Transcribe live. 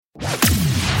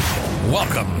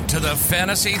Welcome to the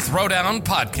Fantasy Throwdown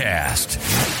Podcast,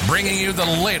 bringing you the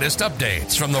latest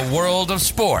updates from the world of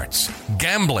sports,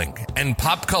 gambling, and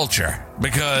pop culture.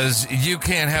 Because you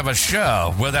can't have a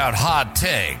show without hot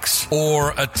takes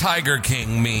or a Tiger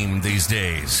King meme these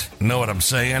days. Know what I'm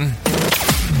saying?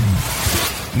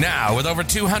 Now, with over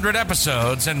 200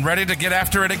 episodes and ready to get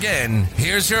after it again,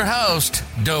 here's your host,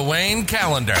 Dwayne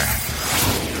Callender.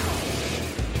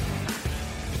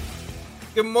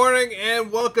 Good morning and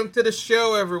welcome to the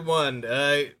show, everyone.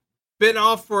 Been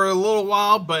off for a little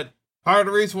while, but part of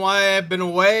the reason why I've been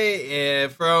away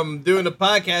from doing the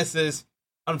podcast is,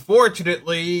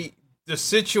 unfortunately, the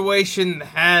situation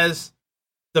has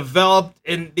developed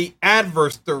in the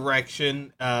adverse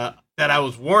direction that I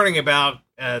was warning about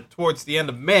towards the end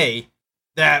of May,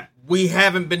 that we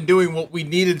haven't been doing what we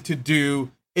needed to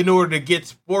do in order to get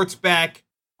sports back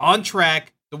on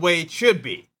track the way it should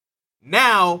be.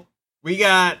 Now, we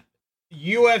got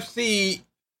UFC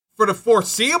for the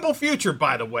foreseeable future,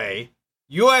 by the way.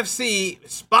 UFC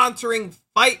sponsoring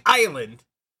Fight Island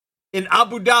in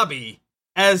Abu Dhabi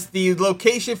as the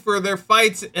location for their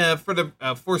fights for the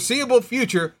foreseeable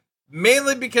future,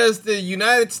 mainly because the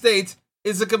United States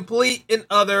is a complete and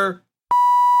utter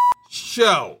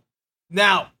show.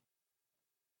 Now,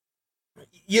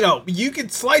 you can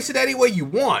slice it any way you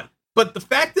want, but the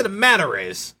fact of the matter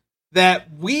is that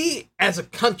we as a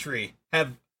country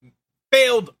have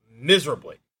failed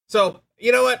miserably. So,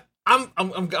 you know what?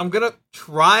 I'm gonna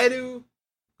try to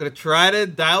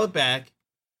dial it back.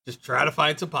 Just try to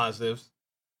find some positives.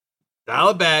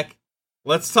 Dial it back.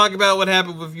 Let's talk about what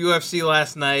happened with UFC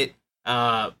last night.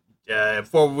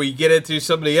 Before we get into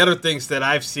some of the other things that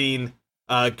I've seen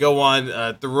go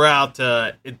on throughout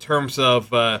in terms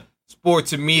of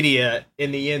sports and media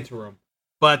in the interim.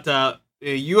 But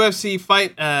UFC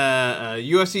fight,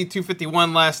 UFC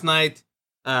 251 last night,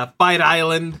 Fight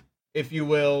Island, if you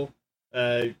will.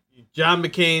 John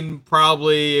McCain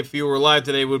probably, if he were alive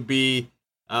today, would be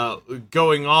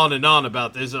going on and on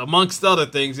about this, amongst other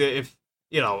things. If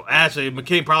actually,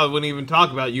 McCain probably wouldn't even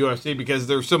talk about UFC because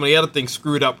there's so many other things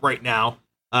screwed up right now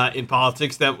in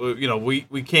politics that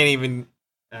we can't even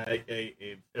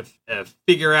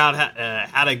figure out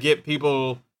how to get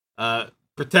people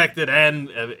protected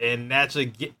and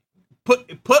actually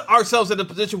put ourselves in a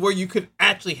position where you could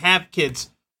actually have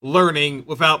kids learning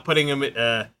without putting them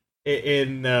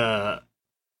in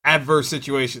adverse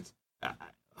situations.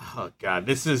 Oh God,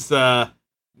 this is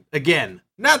again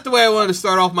not the way I wanted to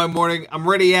start off my morning. I'm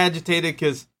already agitated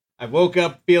because I woke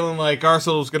up feeling like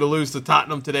Arsenal was going to lose to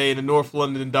Tottenham today in the North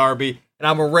London derby, and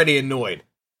I'm already annoyed.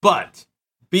 But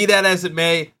be that as it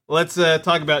may, let's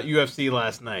talk about UFC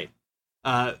last night.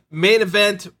 Main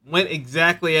event went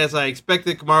exactly as I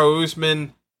expected. Kamaru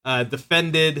Usman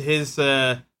defended his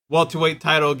welterweight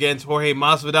title against Jorge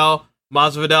Masvidal.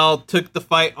 Masvidal took the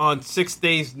fight on 6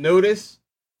 days' notice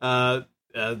to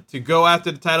go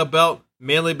after the title belt,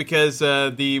 mainly because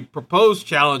the proposed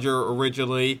challenger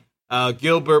originally,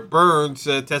 Gilbert Burns,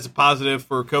 tested positive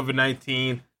for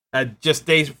COVID-19 just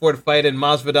days before the fight, and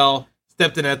Masvidal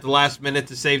stepped in at the last minute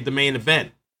to save the main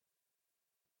event.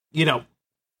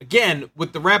 Again,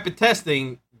 with the rapid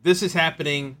testing, this is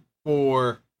happening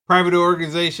for private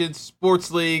organizations, sports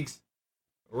leagues,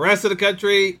 the rest of the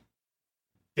country,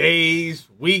 days,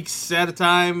 weeks at a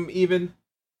time, even.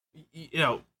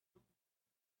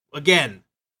 Again,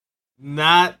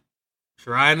 not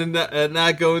trying to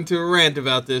not go into a rant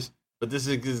about this, but this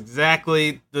is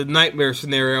exactly the nightmare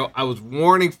scenario I was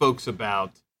warning folks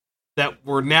about that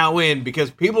we're now in, because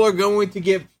people are going to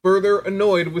get further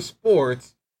annoyed with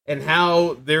sports and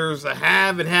how there's a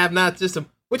have and have not system,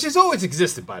 which has always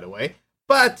existed, by the way,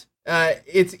 but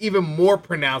it's even more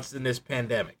pronounced in this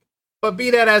pandemic. But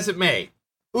be that as it may,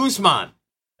 Usman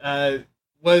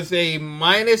was a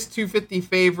minus 250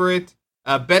 favorite.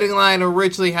 Betting line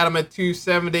originally had him at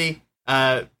 270.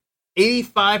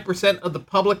 85% of the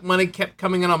public money kept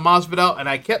coming in on Masvidal, and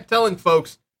I kept telling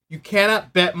folks, you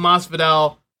cannot bet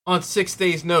Masvidal on 6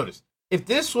 days' notice. If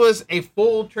this was a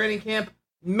full training camp,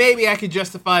 maybe I could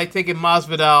justify taking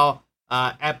Masvidal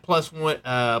at plus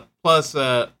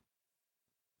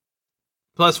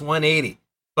 180.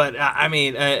 But,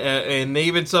 and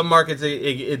even some markets,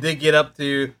 it did get up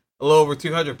to a little over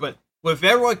 200. But if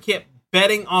everyone kept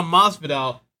betting on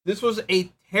Masvidal, this was a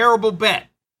terrible bet.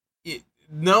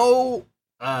 No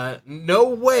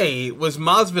way was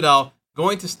Masvidal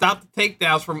going to stop the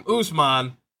takedowns from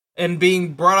Usman and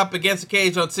being brought up against the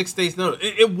cage on 6 days' notice.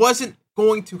 It wasn't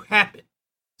going to happen.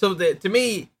 So to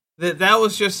me, that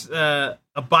was just a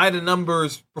by the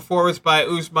numbers performance by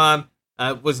Usman.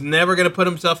 Was never going to put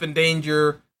himself in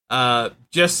danger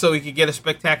just so he could get a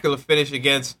spectacular finish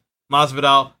against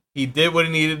Masvidal. He did what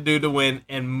he needed to do to win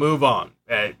and move on.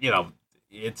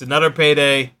 It's another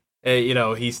payday.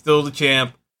 He's still the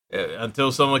champ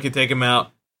until someone can take him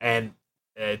out. And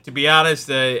to be honest,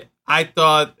 I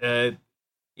thought,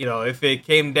 if it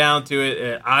came down to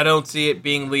it, I don't see it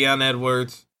being Leon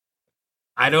Edwards.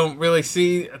 I don't really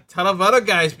see a ton of other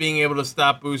guys being able to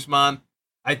stop Usman.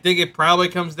 I think it probably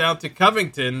comes down to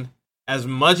Covington. As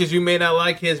much as you may not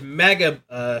like his MAGA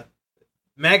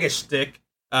stick,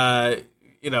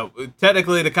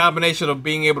 technically the combination of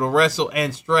being able to wrestle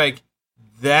and strike,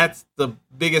 that's the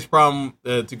biggest problem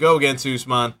to go against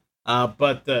Usman.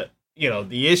 But the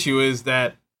issue is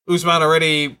that Usman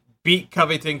already beat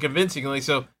Covington convincingly,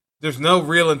 so there's no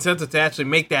real incentive to actually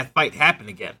make that fight happen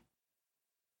again.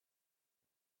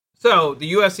 So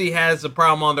the UFC has a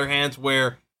problem on their hands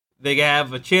where they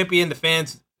have a champion the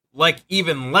fans like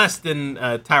even less than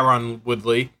Tyron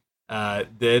Woodley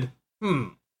did.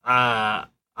 I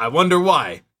wonder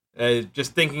why.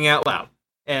 Just thinking out loud.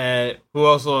 Who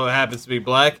also happens to be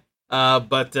black.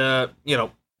 But at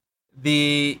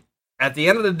the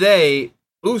end of the day,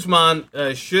 Usman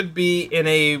should be in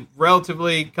a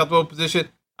relatively comfortable position.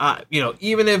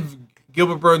 Even if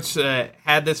Gilbert Burns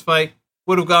had this fight,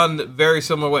 would have gone a very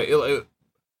similar way.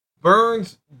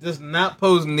 Burns does not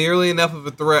pose nearly enough of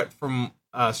a threat from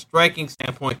a striking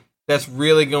standpoint that's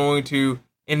really going to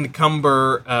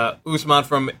encumber Usman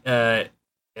from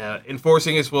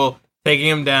enforcing his will, taking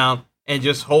him down, and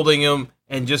just holding him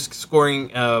and just scoring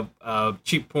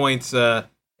cheap points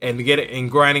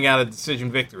and grinding out a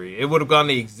decision victory. It would have gone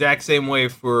the exact same way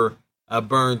for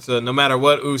Burns, no matter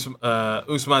what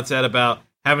Usman said about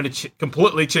having to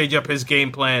completely change up his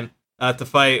game plan to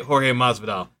fight Jorge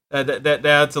Masvidal.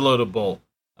 That's a load of bull.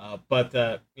 But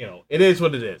it is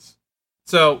what it is.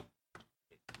 So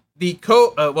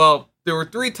there were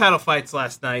 3 title fights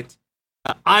last night.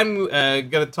 I'm going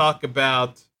to talk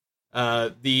about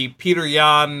the Peter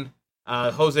Yan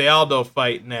Jose Aldo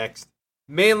fight next,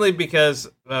 mainly because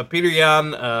Peter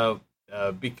Yan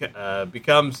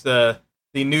becomes the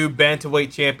new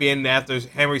bantamweight champion after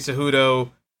Henry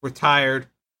Cejudo retired.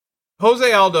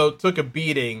 Jose Aldo took a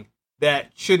beating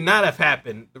that should not have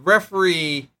happened. The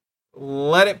referee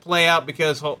let it play out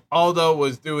because Aldo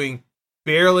was doing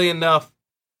barely enough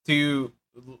to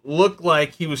look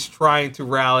like he was trying to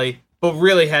rally, but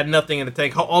really had nothing in the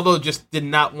tank. Aldo just did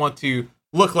not want to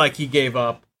look like he gave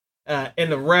up,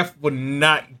 and the ref would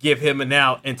not give him an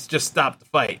out and just stop the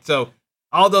fight. So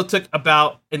Aldo took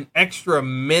about an extra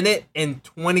minute and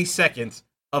 20 seconds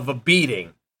of a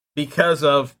beating because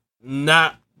of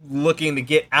not looking to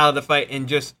get out of the fight and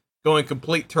just going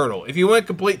complete turtle. If he went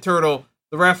complete turtle,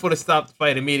 the ref would have stopped the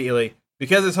fight immediately.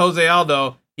 Because it's Jose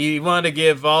Aldo, he wanted to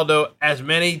give Aldo as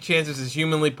many chances as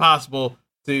humanly possible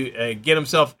to get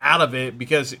himself out of it,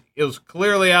 because it was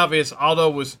clearly obvious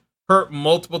Aldo was hurt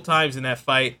multiple times in that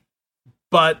fight,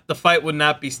 but the fight would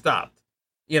not be stopped.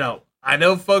 I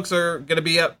know folks are going to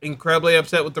be incredibly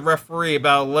upset with the referee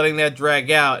about letting that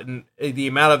drag out and the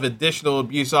amount of additional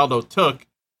abuse Aldo took,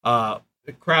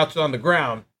 crouched on the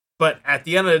ground. But at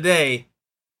the end of the day,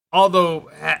 Aldo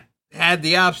had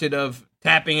the option of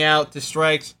tapping out to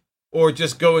strikes or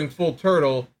just going full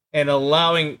turtle and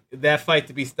allowing that fight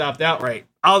to be stopped outright.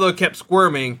 Aldo kept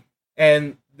squirming,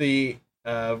 and the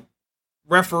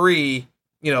referee,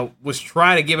 was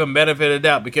trying to give him benefit of the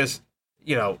doubt because,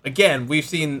 again, we've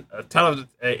seen a ton of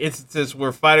instances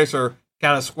where fighters are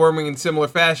kind of squirming in similar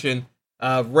fashion.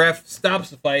 Ref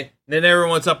stops the fight, and then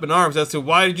everyone's up in arms as to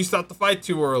why did you stop the fight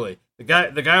too early?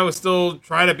 The guy was still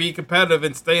trying to be competitive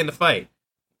and stay in the fight.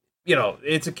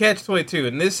 It's a catch-22.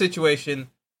 In this situation,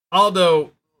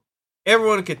 Aldo,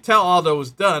 everyone could tell Aldo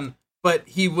was done, but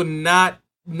he would not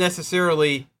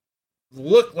necessarily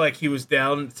look like he was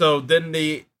down. So then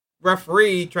the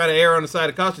referee tried to err on the side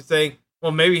of caution, saying,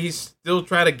 well, maybe he's still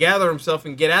trying to gather himself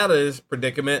and get out of this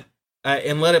predicament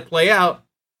and let it play out.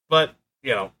 But,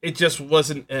 it just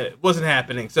wasn't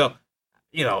happening. So,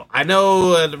 I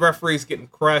know the referee's getting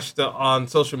crushed on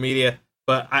social media,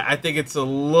 but I think it's a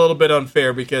little bit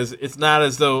unfair because it's not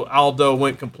as though Aldo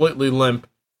went completely limp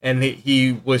and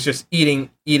he was just eating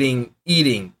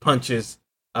punches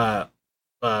for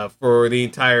the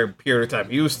entire period of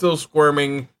time. He was still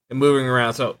squirming and moving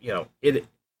around. So, it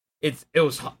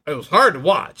was hard to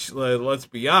watch. Let's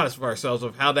be honest with ourselves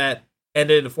of how that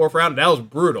ended in the 4th round. That was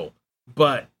brutal,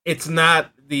 but it's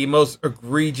not the most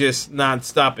egregious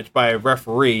non-stoppage by a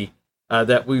referee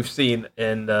that we've seen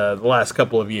in the last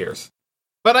couple of years.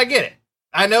 But I get it.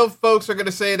 I know folks are going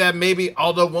to say that maybe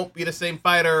Aldo won't be the same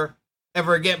fighter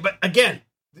ever again. But again,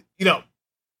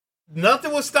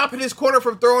 nothing was stopping his corner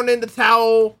from throwing in the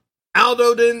towel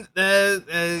Aldo didn't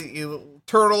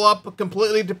turtle up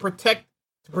completely to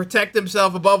protect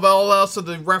himself above all else, so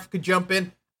the ref could jump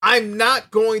in. I'm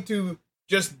not going to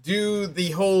just do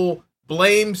the whole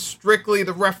blame strictly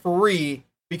the referee,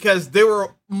 because there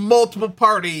were multiple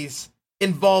parties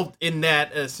involved in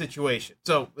that situation.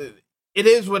 So it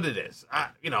is what it is.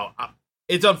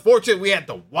 It's unfortunate we had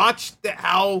to watch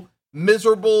how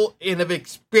miserable and of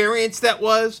experience that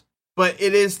was, but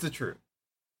it is the truth.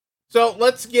 So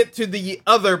let's get to the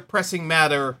other pressing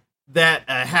matter that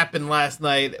happened last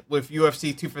night with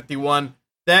UFC 251,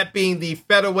 that being the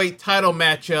featherweight title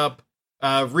matchup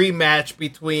rematch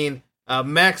between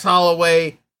Max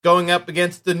Holloway going up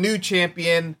against the new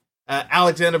champion,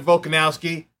 Alexander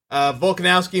Volkanovski.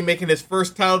 Volkanovski making his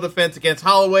first title defense against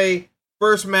Holloway.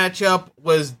 First matchup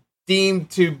was deemed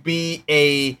to be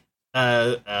a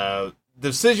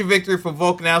decision victory for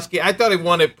Volkanovski. I thought he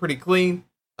won it pretty clean,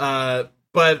 but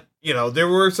there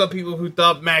were some people who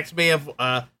thought Max may have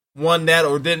won that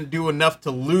or didn't do enough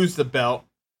to lose the belt.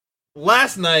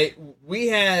 Last night, we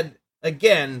had,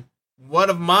 again, one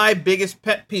of my biggest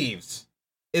pet peeves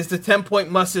is the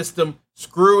 10-point must system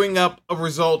screwing up a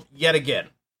result yet again.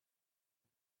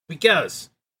 Because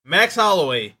Max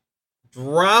Holloway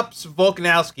drops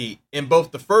Volkanovski in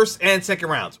both the first and second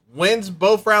rounds, wins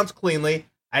both rounds cleanly.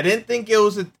 I didn't think it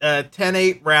was a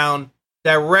 10-8 round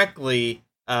directly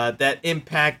that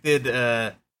impacted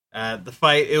the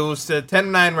fight. It was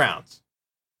 10-9 rounds.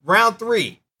 Round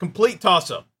 3, complete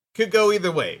toss-up. Could go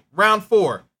either way. Round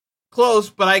 4, close,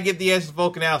 but I give the edge to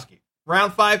Volkanovski.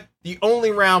 Round 5, the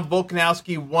only round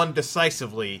Volkanovski won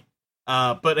decisively.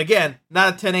 But again,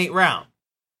 not a 10-8 round.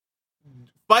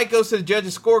 Fight goes to the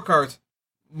judges' scorecards.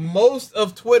 Most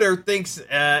of Twitter thinks,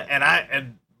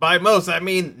 and by most, I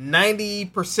mean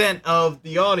 90% of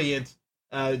the audience,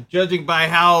 judging by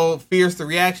how fierce the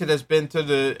reaction has been to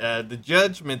the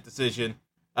judgment decision,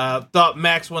 thought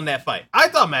Max won that fight. I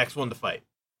thought Max won the fight.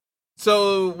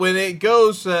 So when it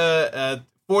goes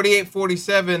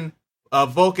 48-47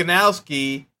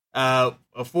 Volkanovski,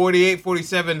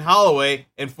 48-47 Holloway,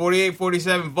 and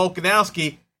 48-47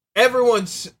 Volkanovski, everyone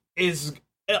is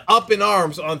up in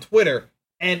arms on Twitter.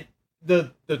 And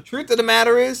the truth of the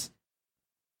matter is,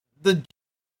 the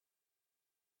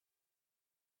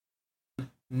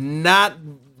not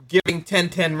giving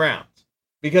 10-10 rounds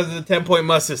because of the 10-point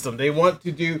must system. They want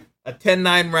to do a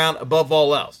 10-9 round above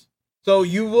all else. So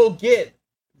you will get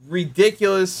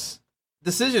ridiculous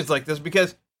decisions like this,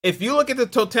 because if you look at the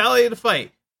totality of the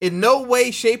fight, in no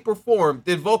way, shape, or form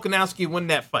did Volkanovski win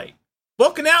that fight.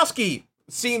 Volkanovski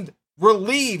seemed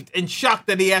relieved and shocked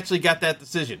that he actually got that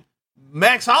decision.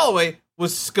 Max Holloway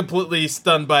was completely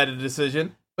stunned by the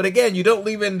decision. But again, you don't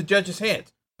leave it in the judge's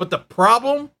hands. But the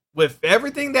problem with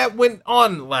everything that went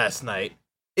on last night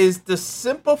is the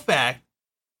simple fact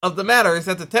of the matter is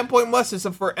that the 10-point must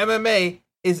system for MMA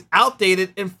is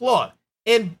outdated and flawed.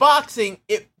 In boxing,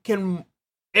 it can,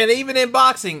 and even in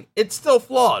boxing, it's still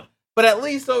flawed. But at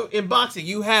least in boxing,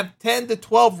 you have 10 to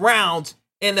 12 rounds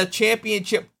in a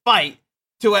championship fight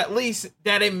to at least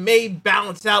that it may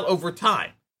balance out over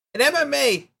time. In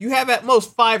MMA, you have at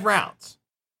most 5 rounds.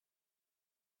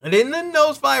 And in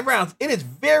those 5 rounds, it is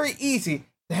very easy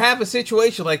to have a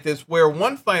situation like this where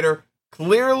one fighter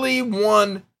clearly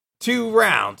won 2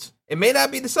 rounds. It may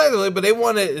not be decisively, but they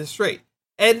won it straight.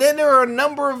 And then there are a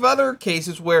number of other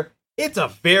cases where it's a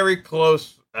very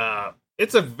close round.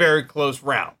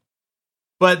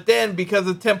 But then because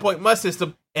of the 10-point must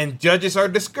system and judges are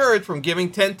discouraged from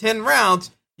giving 10-10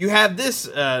 rounds, you have this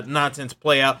nonsense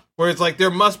play out where it's like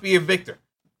there must be a victor.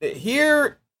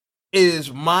 Here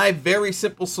is my very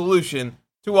simple solution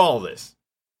to all of this.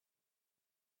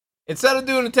 Instead of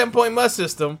doing the 10-point must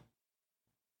system,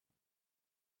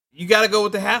 you got to go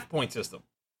with the half-point system.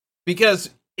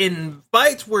 Because in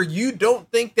fights where you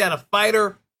don't think that a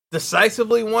fighter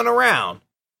decisively won a round,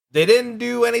 they didn't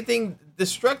do anything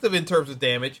destructive in terms of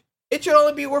damage, it should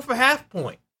only be worth a half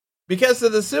point. Because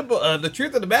of the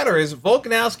truth of the matter is,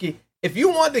 Volkanovski, if you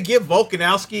want to give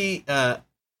Volkanovski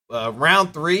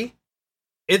round 3,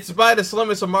 it's by the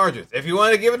slimmest of margins. If you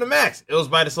want to give it to Max, it was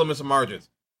by the slimmest of margins.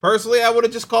 Personally, I would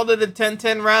have just called it a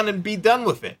 10-10 round and be done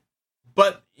with it.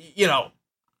 But,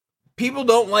 people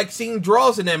don't like seeing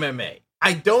draws in MMA.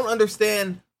 I don't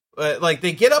understand.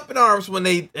 They get up in arms when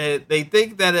they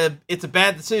think that it's a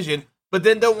bad decision, but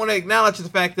then don't want to acknowledge the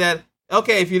fact that,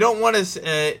 okay, if you don't want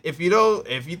to, if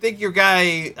you think your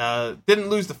guy didn't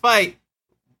lose the fight,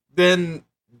 then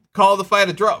call the fight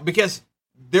a draw, because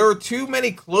there are too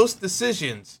many close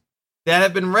decisions that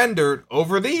have been rendered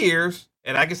over the years,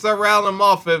 and I can start rattling them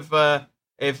off if I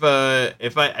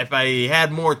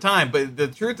had more time. But the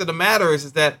truth of the matter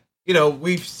is that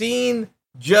we've seen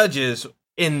judges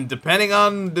depending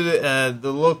on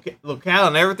the locale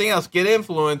and everything else get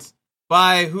influenced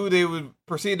by who they would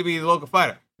perceive to be the local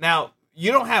fighter. Now,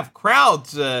 you don't have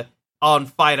crowds on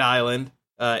Fight Island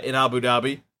in Abu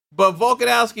Dhabi, but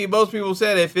Volkanovski, most people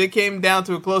said if it came down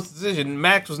to a close decision,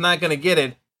 Max was not going to get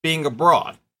it being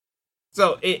abroad.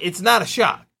 So it's not a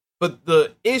shock. But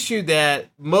the issue that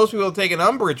most people are taking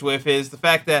umbrage with is the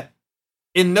fact that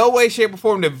in no way, shape, or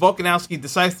form did Volkanovski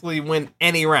decisively win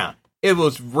any round. It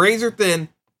was razor thin,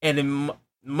 and in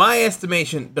my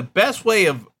estimation, the best way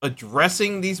of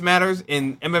addressing these matters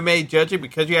in MMA judging,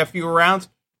 because you have fewer rounds,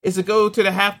 is to go to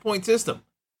the half-point system.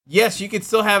 Yes, you could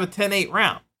still have a 10-8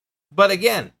 round. But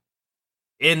again,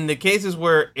 in the cases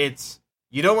where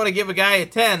you don't want to give a guy a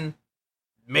 10,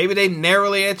 maybe they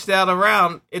narrowly edged out a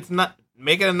round, it's not,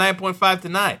 make it a 9.5 to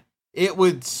 9. It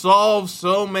would solve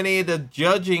so many of the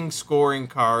judging scoring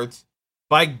cards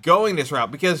by going this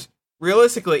route. Because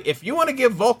realistically, if you want to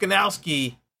give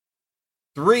Volkanovski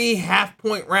 3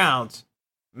 half-point rounds,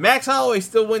 Max Holloway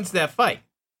still wins that fight.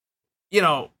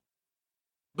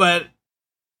 But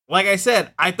like I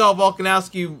said, I thought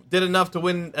Volkanovski did enough to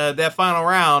win that final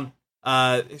round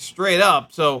straight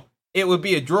up, so it would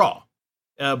be a draw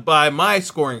by my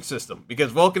scoring system.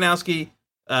 Because Volkanovski,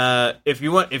 if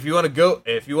you want to go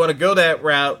that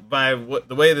route by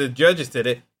the way the judges did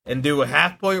it, and do a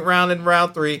half-point round in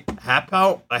round 3,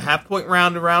 a half-point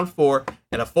round in round 4,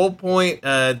 and a full point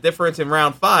difference in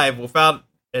round 5 without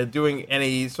doing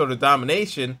any sort of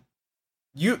domination,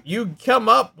 you come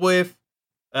up with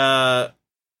the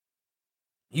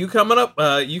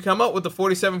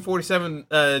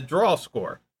 47-47 draw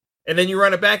score, and then you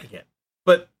run it back again.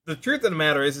 But the truth of the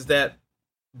matter is that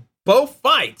both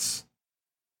fights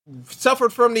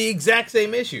suffered from the exact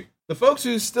same issue. The folks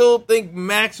who still think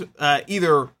Max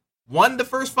either won the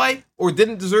first fight or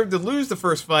didn't deserve to lose the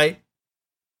first fight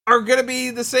are going to be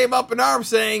the same up in arms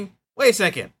saying, wait a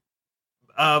second,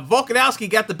 Volkanovski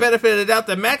got the benefit of the doubt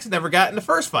that Max never got in the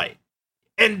first fight.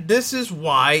 And this is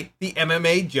why the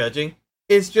MMA judging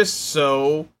is just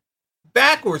so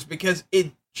backwards, because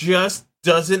it just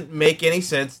doesn't make any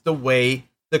sense the way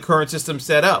the current system's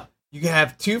set up. You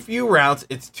have too few rounds,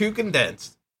 it's too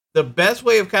condensed. The best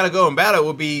way of kind of going about it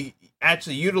would be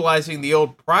actually utilizing the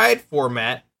old Pride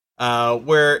format,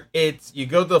 where you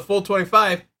go to the full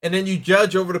 25 and then you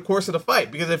judge over the course of the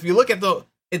fight. Because if you look at the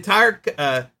entire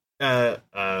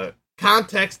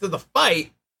context of the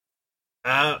fight,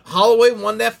 Holloway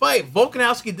won that fight.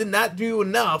 Volkanovski did not do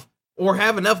enough or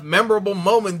have enough memorable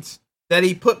moments that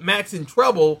he put Max in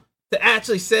trouble to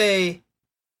actually say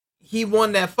he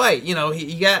won that fight.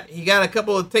 He got a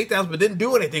couple of takedowns but didn't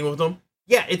do anything with them.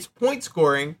 Yeah, it's point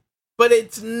scoring, but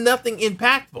it's nothing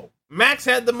impactful. Max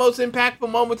had the most impactful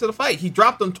moments of the fight. He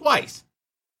dropped them twice.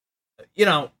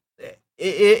 It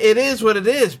is what it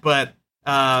is, but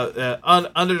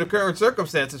under the current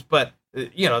circumstances. But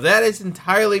that is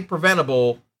entirely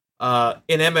preventable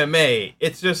in MMA.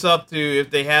 It's just up to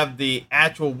if they have the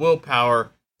actual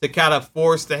willpower to kind of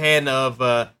force the hand of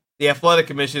the athletic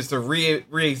commissions to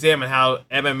re-examine how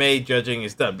MMA judging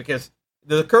is done, because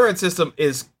the current system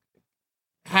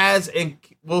has and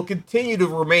will continue to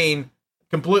remain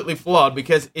completely flawed,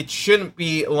 because it shouldn't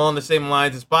be along the same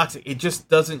lines as boxing. It just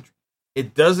doesn't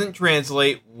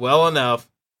translate well enough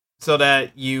so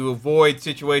that you avoid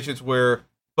situations where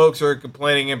folks are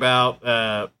complaining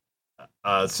about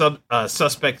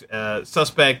suspect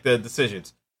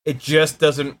decisions. It just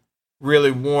doesn't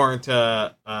really warrant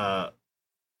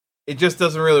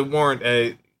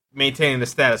maintaining the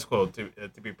status quo,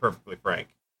 to be perfectly frank.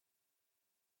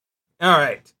 All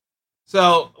right,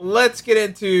 so let's get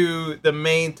into the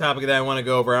main topic that I want to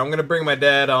go over. I'm going to bring my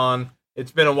dad on.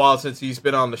 It's been a while since he's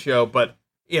been on the show, but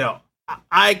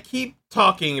I keep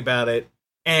talking about it,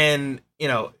 and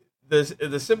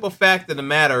the simple fact of the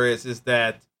matter is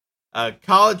that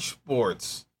college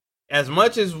sports, as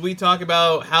much as we talk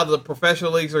about how the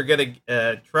professional leagues are going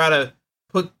to try to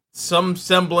put some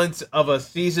semblance of a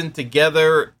season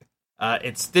together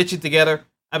and stitch it together,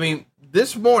 I mean,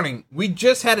 this morning we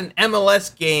just had an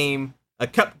MLS game, a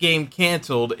cup game,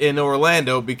 canceled in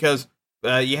Orlando because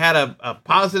you had a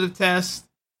positive test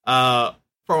from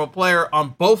a player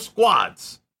on both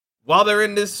squads while they're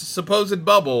in this supposed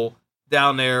bubble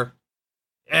down there,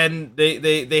 and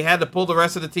they had to pull the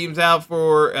rest of the teams out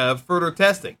for further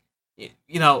testing. It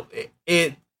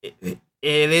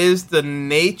is the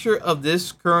nature of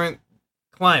this current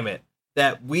climate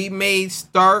that we may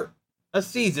start a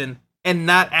season and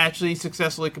not actually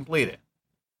successfully complete it.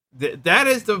 That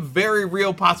is the very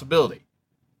real possibility.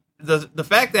 The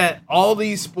fact that all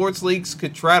these sports leagues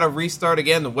could try to restart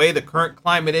again the way the current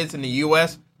climate is in the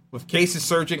U.S. with cases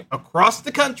surging across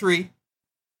the country,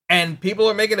 and people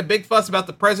are making a big fuss about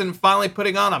the president finally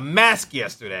putting on a mask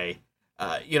yesterday.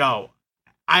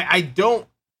 I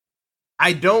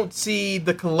don't see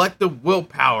the collective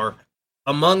willpower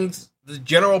amongst the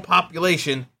general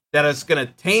population that is going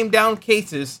to tame down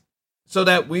cases so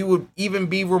that we would even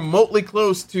be remotely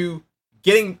close to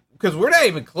getting, because we're not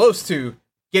even close to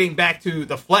getting back to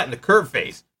the flatten the curve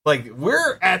phase. Like,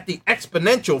 we're at the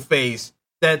exponential phase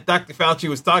that Dr. Fauci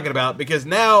was talking about, because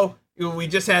now we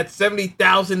just had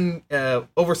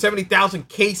over 70,000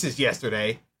 cases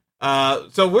yesterday.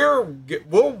 So we're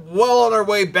well on our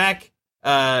way back,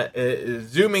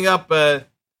 zooming up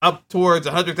towards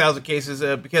 100,000 cases,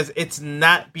 because it's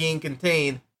not being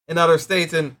contained in other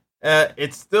states, and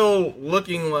it's still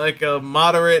looking like a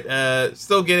moderate,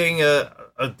 still getting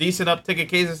a decent uptick in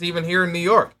cases even here in New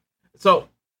York. So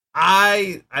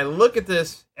I look at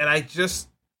this and I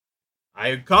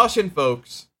caution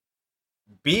folks,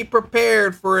 be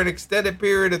prepared for an extended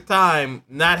period of time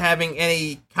not having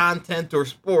any content or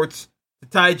sports to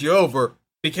tide you over,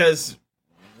 because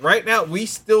right now we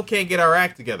still can't get our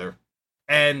act together.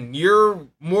 And you're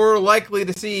more likely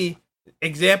to see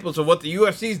examples of what the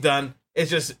UFC's done is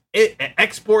just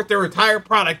export their entire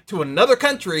product to another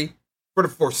country for the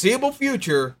foreseeable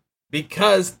future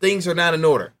because things are not in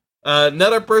order.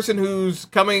 Another person who's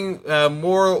coming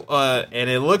more, and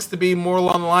it looks to be more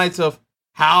along the lines of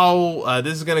how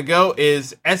this is going to go,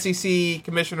 is SEC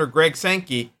Commissioner Greg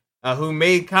Sankey, who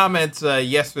made comments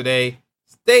yesterday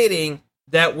stating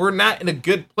that we're not in a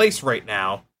good place right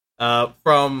now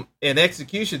from an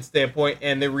execution standpoint,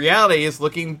 and the reality is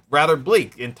looking rather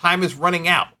bleak, and time is running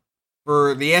out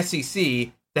for the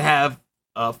SEC to have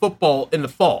football in the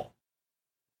fall.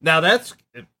 Now that's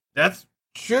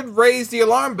should raise the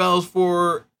alarm bells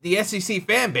for the SEC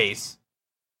fan base,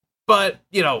 but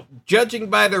judging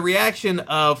by the reaction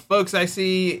of folks I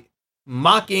see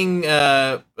mocking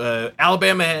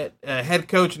Alabama head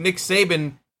coach Nick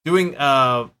Saban doing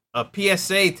a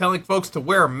PSA telling folks to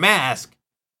wear a mask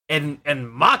and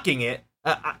mocking it,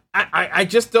 I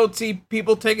just don't see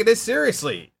people taking this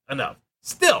seriously enough.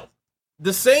 Still,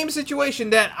 the same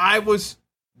situation that I was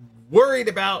worried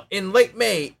about in late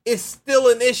May is still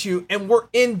an issue, and we're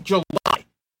in July.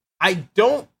 I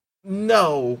don't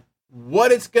know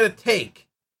what it's going to take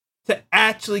to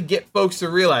actually get folks to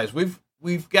realize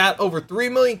we've got over 3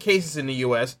 million cases in the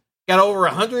U.S., got over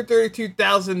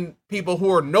 132,000 people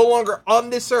who are no longer on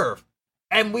this earth,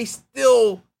 and we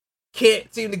still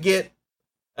can't seem to get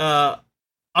on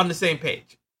the same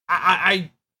page. I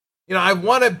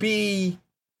want to be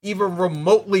even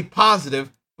remotely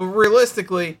positive, but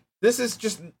realistically, it's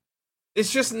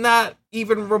just not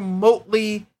even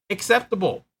remotely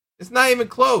acceptable. It's not even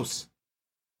close.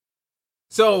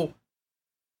 So,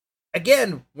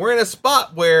 again, we're in a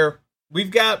spot where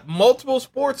we've got multiple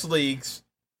sports leagues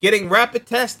getting rapid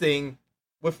testing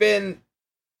within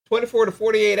 24 to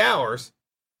 48 hours.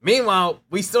 Meanwhile,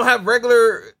 we still have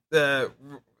the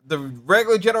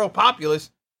regular general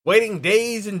populace waiting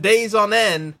days and days on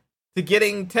end to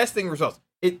getting testing results.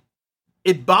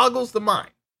 It boggles the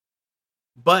mind.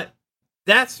 But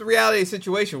that's the reality of the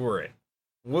situation we're in.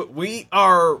 We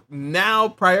are now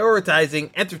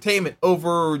prioritizing entertainment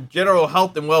over general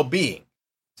health and well-being.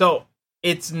 So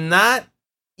it's not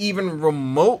even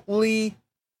remotely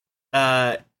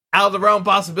out of the realm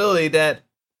possibility that,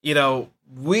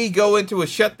 we go into a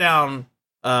shutdown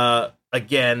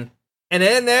again, and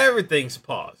then everything's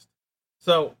paused.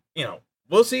 So,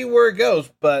 we'll see where it goes.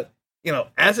 But,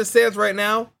 as it stands right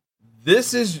now,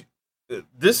 this is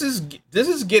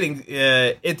getting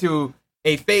into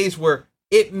a phase where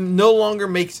it no longer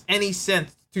makes any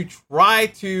sense to try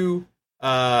to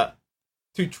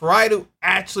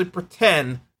actually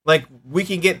pretend like we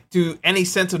can get to any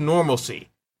sense of normalcy.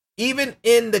 Even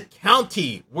in the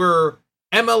county where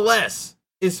MLS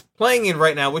is playing in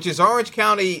right now, which is Orange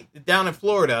County down in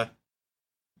Florida,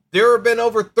 there have been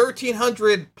over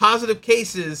 1,300 positive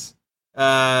cases in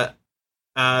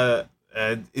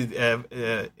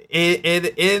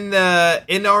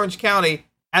Orange County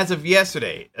as of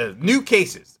yesterday. New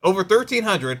cases, over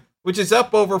 1,300, which is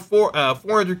up over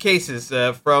 400 cases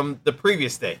from the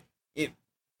previous day. It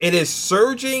is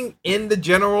surging in the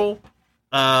general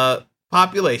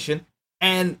population.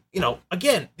 And,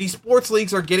 again, these sports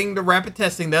leagues are getting the rapid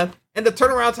testing done. And the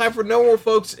turnaround time for no more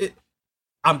folks,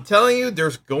 I'm telling you,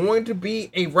 there's going to be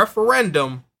a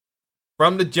referendum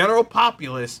from the general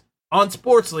populace on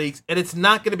sports leagues, and it's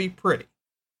not going to be pretty.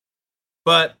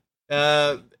 But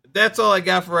that's all I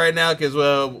got for right now, because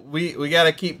we got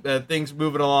to keep things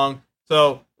moving along.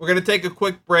 So we're going to take a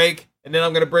quick break. and then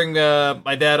I'm going to bring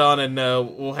my dad on, and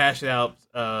we'll hash it out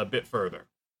a bit further.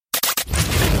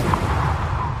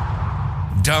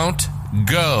 Don't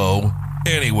go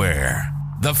anywhere.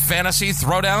 The Fantasy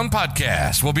Throwdown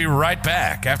Podcast will be right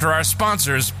back after our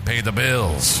sponsors pay the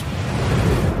bills.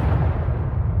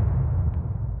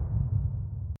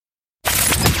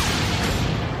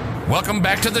 Welcome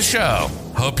back to the show.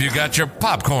 Hope you got your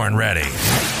popcorn ready.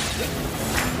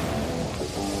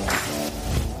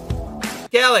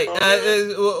 Kelly,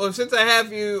 since I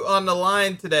have you on the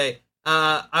line today,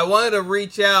 I wanted to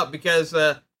reach out because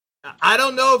I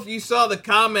don't know if you saw the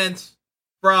comments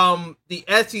from the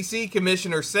SEC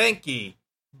Commissioner Sankey,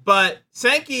 but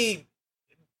Sankey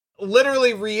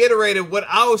literally reiterated what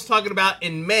I was talking about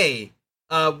in May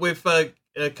with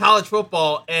college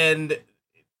football and,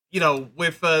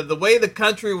 with the way the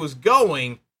country was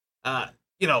going,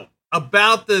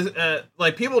 about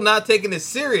the people not taking this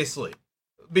seriously,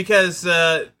 because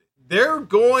they're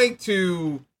going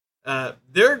to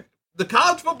the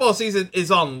college football season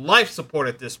is on life support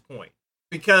at this point,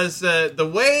 because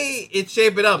the way it's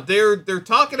shaping up, they're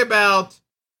talking about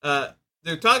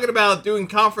doing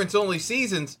conference only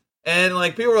seasons, and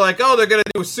people are like, oh, they're going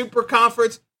to do a super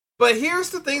conference. But here's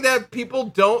the thing that people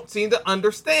don't seem to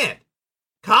understand: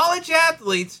 college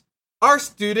athletes are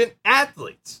student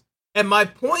athletes, and my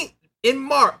point in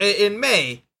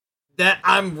May that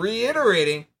I'm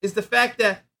reiterating is the fact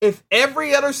that if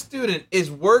every other student is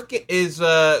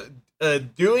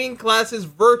doing classes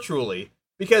virtually,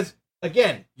 because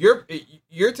again,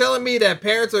 you're telling me that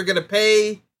parents are going to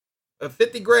pay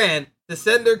 $50,000 to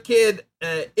send their kid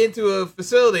into a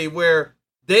facility where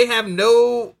they have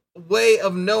no way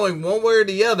of knowing one way or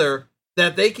the other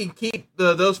that they can keep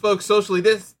those folks socially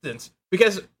distanced.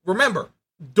 Because remember,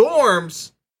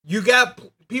 dorms, you got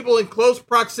people in close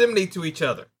proximity to each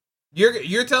other.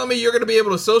 You're telling me you're going to be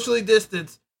able to socially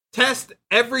distance, test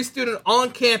every student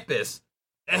on campus,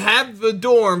 have the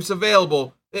dorms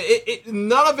available?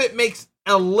 None of it makes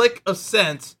a lick of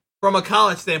sense from a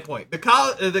college standpoint. The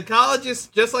colleges,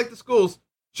 just like the schools,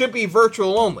 should be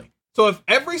virtual only. So if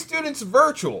every student's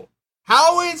virtual,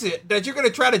 how is it that you're going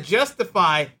to try to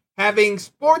justify having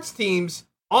sports teams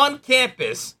on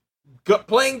campus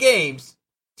playing games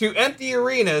to empty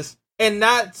arenas and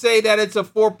not say that it's a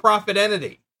for-profit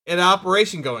entity, an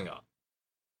operation going on?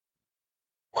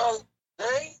 Well,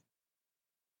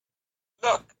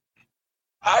 look,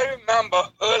 I remember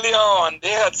early on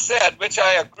they had said, which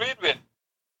I agreed with,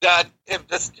 that if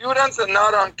the students are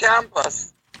not on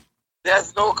campus,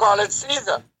 there's no college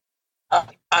season.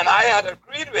 And I had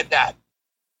agreed with that,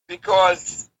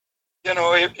 because,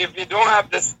 if you don't have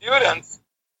the students,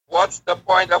 what's the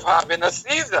point of having a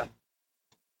season?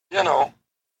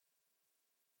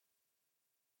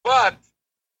 But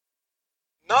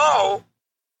now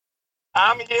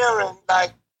I'm hearing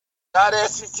like that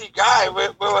SEC guy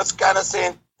was kind of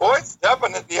saying, "Boy, it's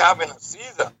definitely having a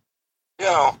season."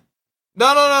 No.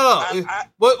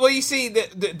 Well, you see,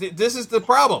 this is the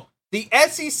problem. The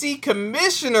SEC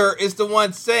commissioner is the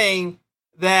one saying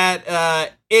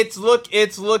that it's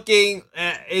looking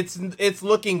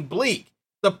bleak.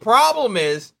 The problem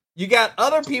is you got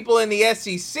other people in the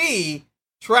SEC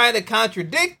trying to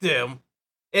contradict them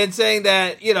and saying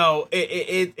that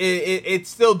it's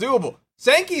still doable.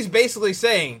 Sankey's basically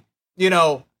saying, his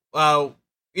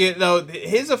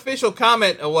official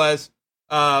comment was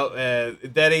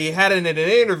that he had in an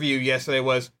interview yesterday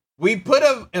was, we put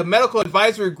a medical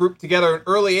advisory group together in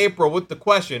early April with the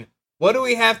question, what do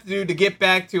we have to do to get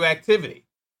back to activity?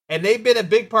 And they've been a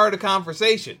big part of the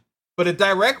conversation. But a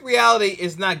direct reality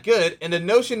is not good, and the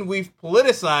notion we've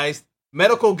politicized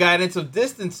medical guidance of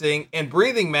distancing and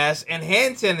breathing masks and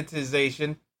hand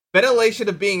sanitization, ventilation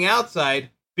of being outside,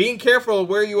 being careful of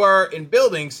where you are in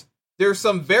buildings, there's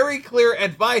some very clear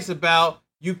advice about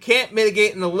you can't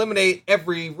mitigate and eliminate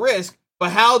every risk,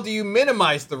 but how do you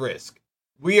minimize the risk?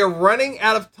 We are running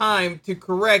out of time to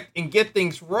correct and get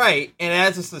things right, and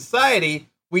as a society,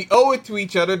 we owe it to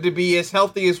each other to be as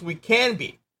healthy as we can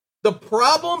be. The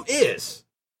problem is,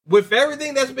 with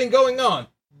everything that's been going on,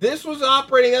 this was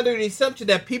operating under the assumption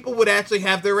that people would actually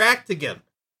have their act together.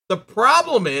 The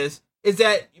problem is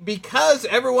that because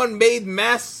everyone made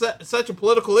masks such a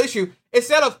political issue,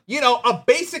 instead of, a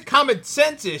basic common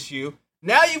sense issue,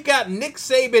 now you've got Nick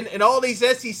Saban and all these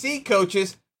SEC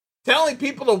coaches telling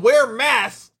people to wear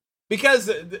masks because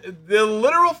the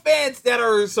literal fans that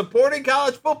are supporting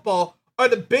college football are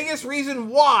the biggest reason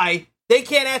why they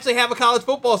can't actually have a college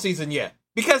football season yet,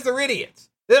 because they're idiots.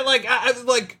 They're like,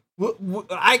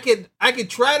 I could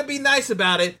try to be nice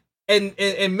about it and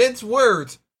mince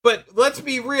words, but let's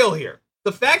be real here.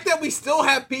 the fact that we still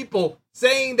have people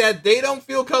saying that they don't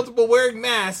feel comfortable wearing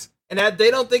masks and that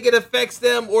they don't think it affects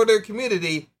them or their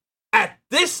community at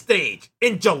this stage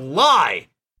in July,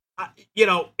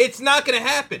 it's not going to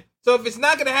happen. So if it's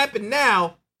not going to happen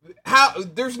now,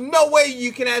 there's no way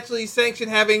you can actually sanction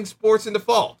having sports in the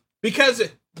fall, because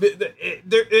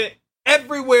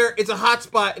everywhere it's a hot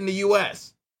spot in the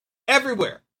U.S.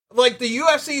 Everywhere. Like the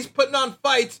UFC's putting on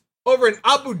fights over in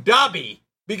Abu Dhabi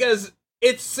because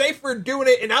it's safer doing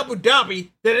it in Abu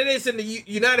Dhabi than it is in the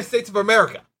United States of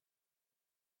America.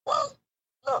 Well,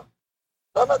 look,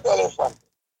 let me tell you something.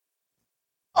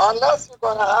 Unless you're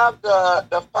going to have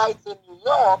the fights in New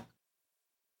York,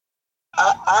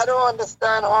 I don't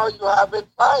understand how you have it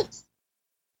fights.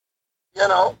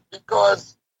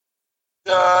 Because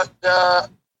the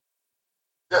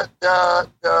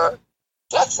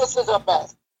Texas is a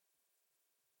mess.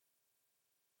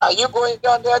 Are you going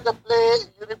down there to play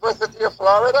University of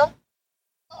Florida?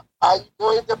 Are you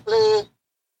going to play,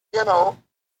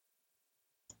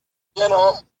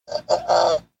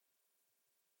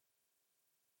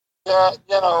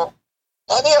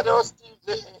 any of those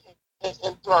teams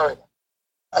in Florida?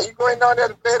 Are you going down there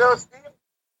to play those teams?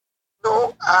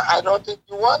 No, I don't think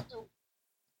you want to.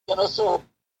 So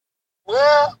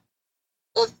where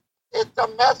it's a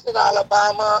mess in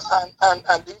Alabama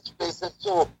and these places.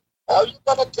 So how are you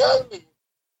gonna tell me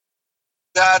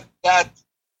that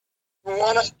you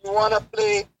wanna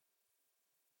play,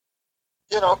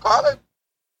 college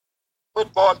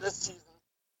football this season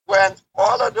when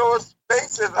all of those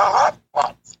places are hot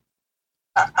spots?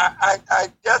 I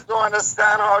just don't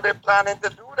understand how they're planning to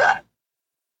do that.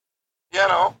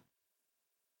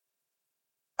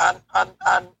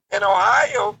 And in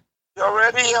Ohio, you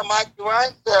already hear Mike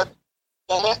DeWine said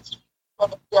the next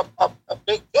going to be a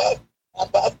big day, and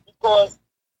that's because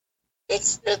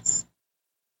it's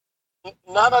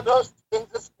none of those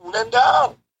things is cooling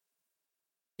down.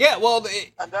 Yeah, well,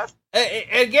 and that's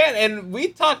again, and we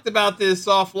talked about this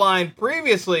offline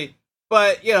previously,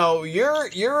 but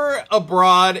you're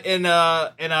abroad in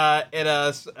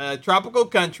a tropical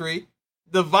country.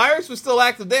 The virus was still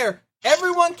active there.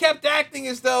 Everyone kept acting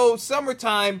as though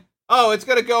summertime, it's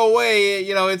going to go away.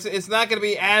 It's not going to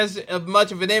be as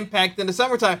much of an impact in the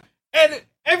summertime. And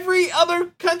every other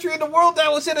country in the world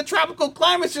that was in a tropical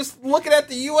climate is just looking at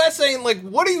the U.S. saying, like,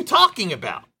 what are you talking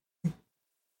about?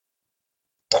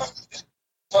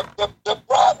 The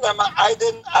problem, I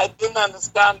didn't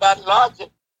understand that logic.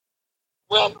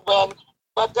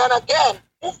 But then again,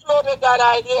 who floated that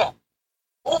idea?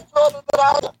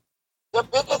 The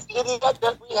biggest idiot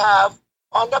that we have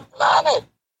on the planet.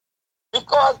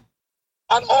 Because,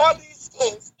 and all these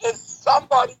things is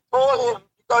somebody told him,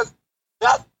 because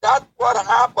that's what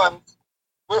happens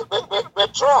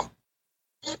with Trump.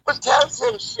 People tell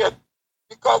him shit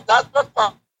because that's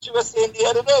what she was saying the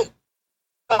other day.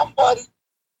 Somebody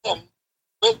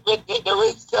with the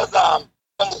way he says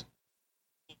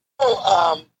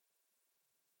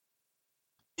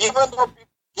even though people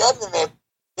getting it,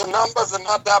 the numbers are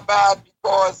not that bad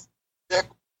because they're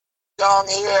down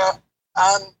here,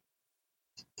 and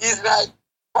he's like,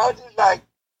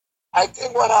 I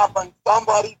think what happened,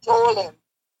 somebody told him,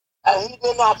 and he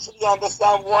didn't actually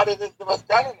understand what it is they was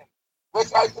telling him,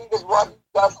 which I think is what he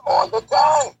does all the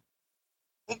time.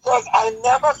 Because I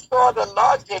never saw the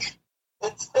logic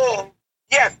in saying,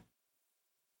 yes,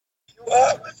 you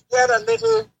always get a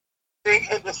little thing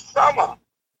in the summer,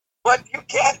 but you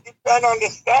can't depend on the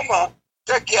summer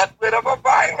to get rid of a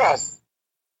virus.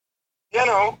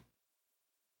 So,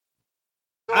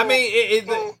 I mean,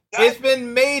 it's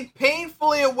been made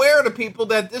painfully aware to people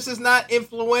that this is not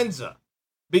influenza.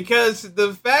 Because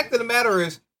the fact of the matter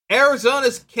is,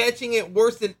 Arizona's catching it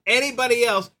worse than anybody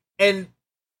else. And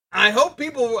I hope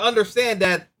people will understand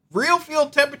that real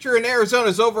field temperature in Arizona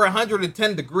is over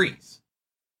 110 degrees.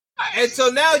 And so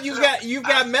now you've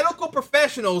got medical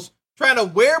professionals trying to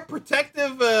wear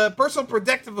personal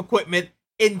protective equipment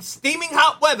in steaming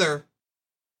hot weather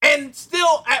and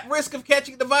still at risk of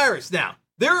catching the virus. Now,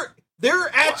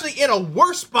 they're actually in a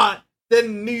worse spot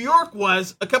than New York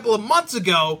was a couple of months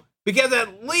ago, because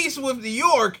at least with New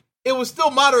York, it was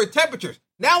still moderate temperatures.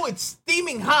 Now it's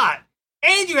steaming hot,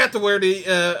 and you have to wear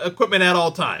the equipment at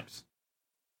all times.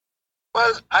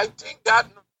 Well, I think that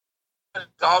is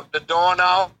out the door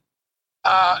now.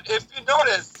 If you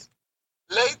notice,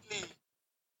 lately,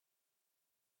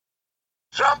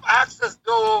 Trump acts as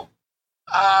though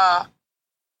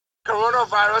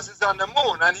coronavirus is on the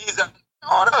moon and he's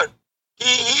on Earth.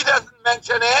 He doesn't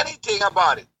mention anything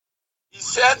about it. He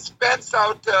sends Pence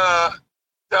out to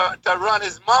run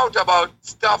his mouth about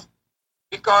stuff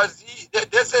because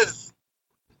this is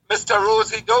Mr.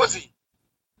 Rosy Dozy.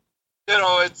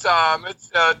 it's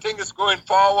thing is going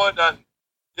forward, and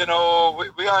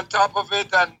we're on top of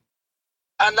it,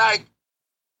 and like,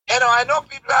 I know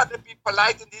people have to be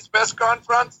polite in these press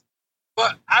conferences,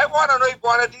 but I want to know if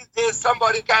one of these days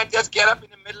somebody can just get up in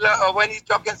the middle of when he's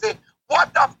talking and say,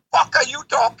 "What the fuck are you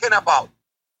talking about?"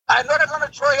 I know they're going to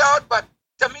throw you out, but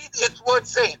to me, it's worth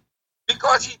saying,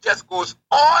 because he just goes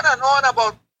on and on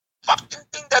about fucking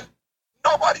thing that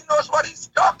nobody knows what he's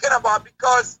talking about,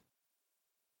 because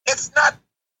it's not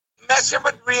meshing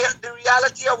with the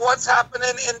reality of what's happening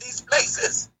in these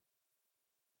places.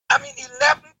 I mean,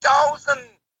 11,000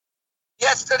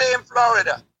 yesterday in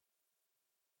Florida.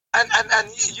 And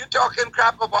you talking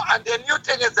crap about, and the new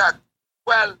thing is that,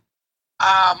 well,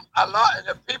 a lot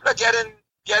of people are getting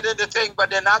the thing, but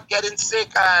they're not getting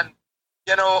sick, and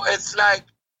it's like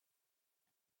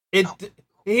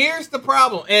Here's the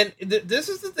problem, and this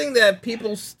is the thing that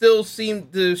people still seem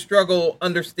to struggle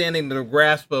understanding the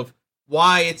grasp of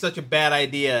why it's such a bad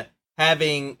idea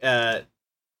having the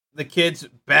kids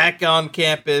back on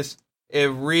campus,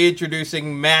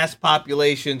 reintroducing mass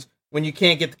populations when you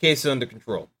can't get the cases under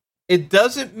control. It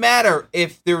doesn't matter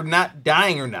if they're not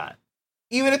dying or not.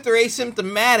 Even if they're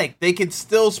asymptomatic, they can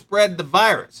still spread the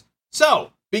virus.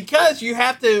 So, because you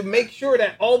have to make sure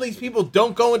that all these people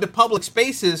don't go into public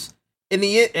spaces in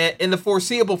the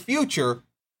foreseeable future,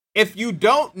 if you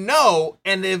don't know,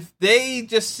 and if they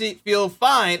just feel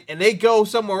fine and they go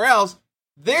somewhere else,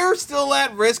 they're still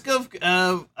at risk of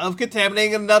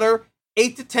contaminating another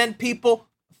 8 to 10 people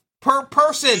per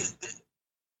person.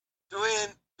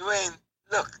 Dwayne,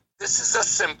 look, this is a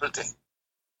simple thing.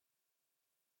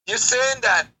 You're saying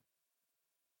that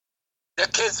the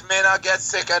kids may not get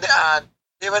sick, and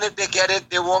even if they get it,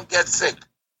 they won't get sick.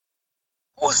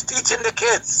 Who's teaching the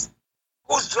kids?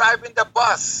 Who's driving the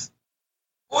bus?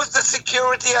 Who's the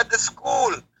security at the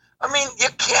school? I mean, you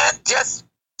can't just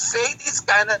say these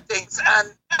kind of things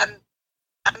and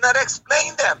not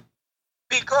explain them.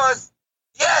 Because,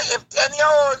 if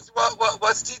 10-year-olds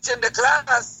was teaching the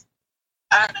class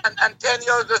and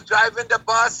 10-year-olds was driving the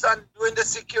bus and doing the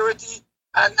security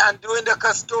and doing the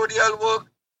custodial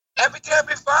work, everything will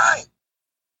be fine.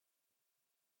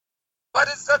 But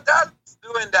it's adults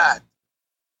doing that.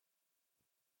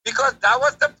 Because that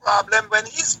was the problem when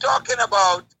he's talking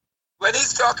about,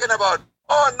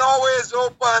 oh, Norway is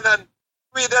open and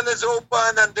Sweden is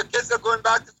open and the kids are going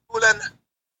back to school. And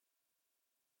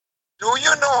do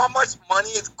you know how much money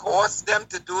it costs them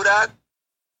to do that?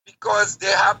 Because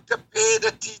they have to pay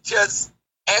the teachers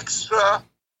extra,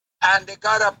 and they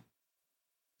gotta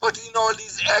put in all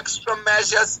these extra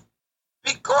measures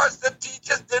because the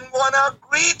teachers didn't want to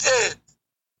agree to it.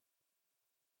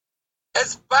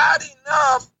 It's bad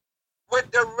enough with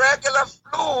the regular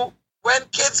flu. When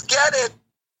kids get it,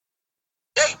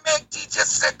 they make teachers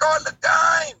sick all the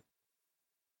time.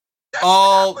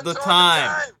 All the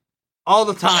time.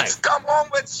 Kids come home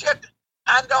with shit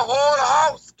and the whole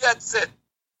house gets it.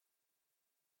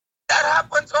 That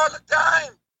happens all the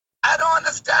time. I don't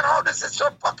understand how this is so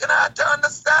fucking hard to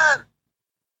understand.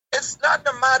 It's not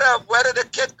the matter of whether the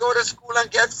kid go to school and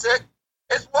get sick.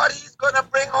 It's what he's going to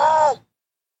bring home.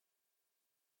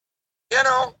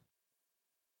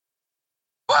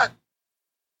 But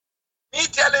me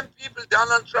telling people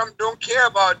Donald Trump don't care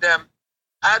about them,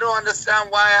 I don't understand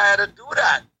why I had to do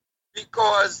that.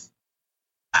 Because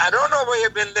I don't know where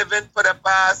you've been living for the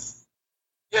past,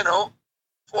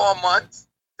 4 months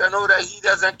to know that he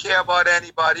doesn't care about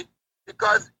anybody.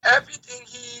 Because everything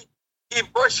he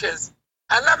pushes,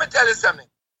 and let me tell you something.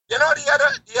 The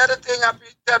other thing I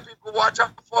tell people watch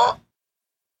out for?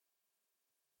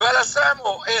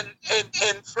 Bellasamo in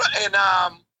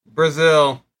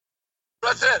Brazil.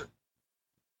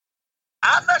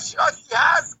 I'm not sure he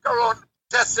has corona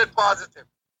tested positive.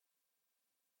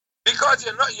 Because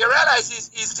you realize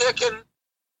he's taking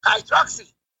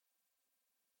hydroxy.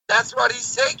 That's what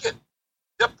he's taking.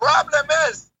 The problem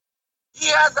is he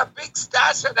has a big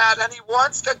stash of that and he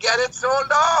wants to get it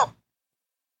sold off.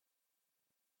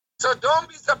 So don't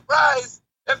be surprised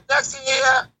if next thing you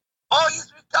hear, oh,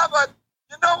 he's recovered.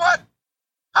 You know what?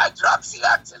 Hydroxy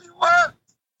actually works.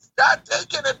 Start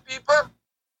taking it, people.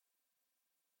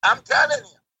 I'm telling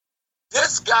you,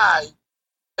 this guy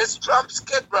is Trump's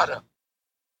kid brother.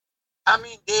 I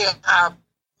mean, they have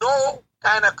no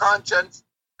kind of conscience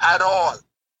at all.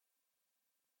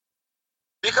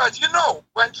 Because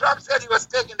when Trump said he was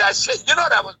taking that shit,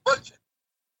 that was bullshit.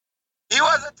 He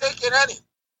wasn't taking any.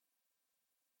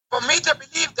 For me to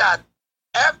believe that,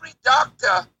 every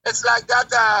doctor, it's like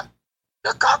that,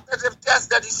 the cognitive test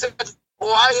that he said,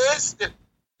 oh, I aced it.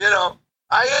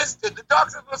 I aced it. The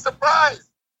doctors were surprised.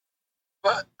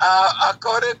 But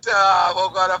according to,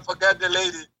 oh God, I forgot the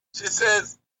lady. She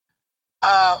says,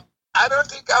 I don't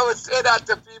think I would say that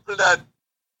to people that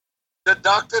the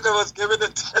doctor that was giving the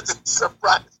test is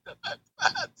surprised that I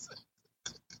passed.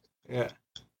 Yeah.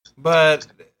 But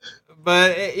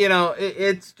you know,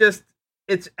 it's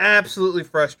absolutely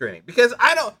frustrating because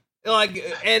I don't like,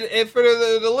 and for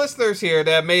the listeners here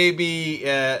that may be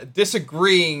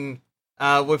disagreeing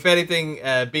with anything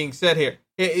being said here.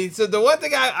 So the one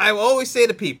thing I always say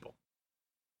to people,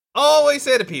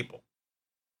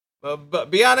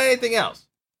 but beyond anything else,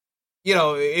 you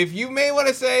know, if you may want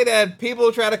to say that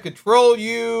people try to control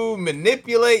you,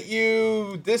 manipulate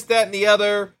you, this, that, and the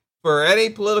other for any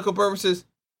political purposes,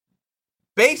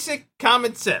 basic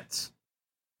common sense.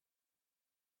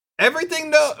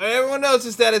 Everyone knows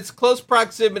is that it's close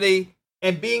proximity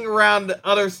and being around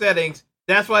other settings.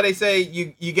 That's why they say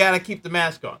you got to keep the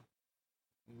mask on.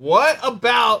 What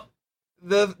about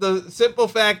the simple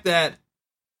fact that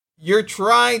you're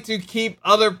trying to keep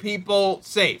other people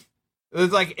safe?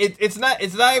 It's like it's not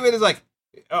even as like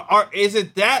is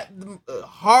it that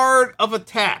hard of a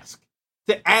task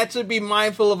to actually be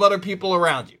mindful of other people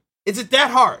around you? Is it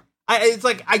that hard? It's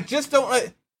like I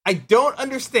don't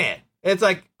understand. It's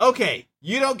like, okay,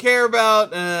 you don't care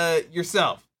about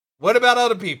yourself. What about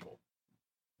other people?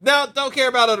 No, don't care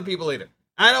about other people either.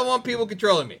 I don't want people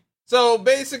controlling me. So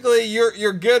basically,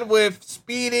 you're good with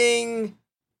speeding,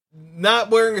 not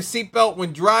wearing a seatbelt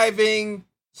when driving,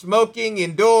 smoking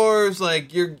indoors.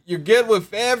 Like you're good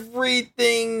with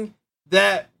everything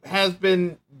that has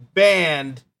been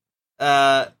banned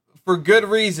for good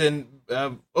reason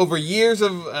over years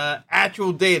of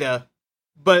actual data.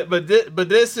 But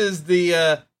this is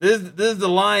the this is the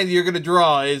line you're gonna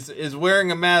draw is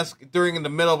wearing a mask during the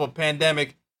middle of a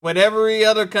pandemic when every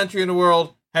other country in the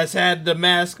world has had the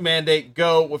mask mandate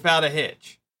go without a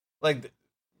hitch. Like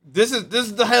this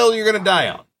is the hell you're gonna die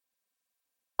on.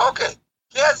 Okay,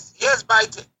 here's my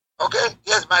thing. Okay,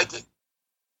 here's my thing.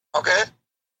 Okay,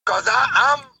 because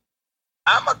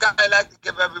I'm a guy I like to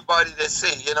give everybody the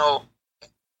say, you know,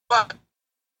 but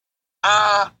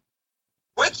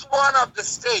which one of the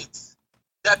states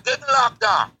that didn't lock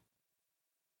down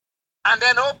and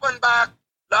then open back,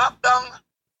 lock down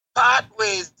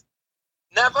pathways,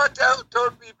 never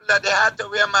told people that they had to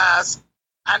wear masks,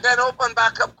 and then open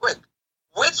back up quick?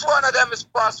 Which one of them is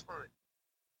prospering?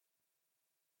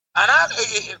 And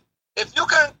if you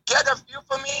can get a few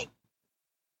for me,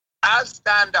 I'll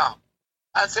stand up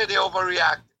and say they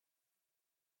overreacted.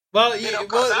 Well,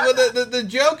 the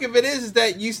joke of it is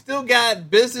that you still got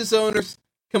business owners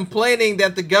complaining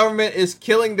that the government is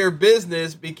killing their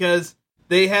business because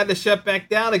they had to shut back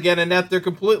down again and that they're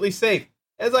completely safe.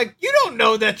 It's like, you don't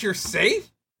know that you're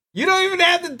safe. You don't even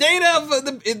have the data of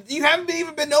you haven't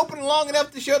even been open long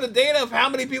enough to show the data of how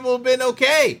many people have been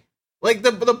okay. Like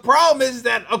the problem is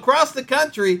that across the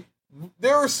country,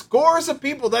 there are scores of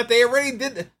people that they already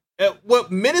did what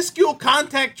minuscule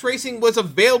contact tracing was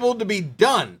available to be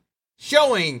done,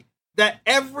 showing that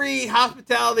every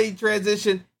hospitality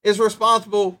transition is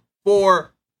responsible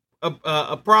for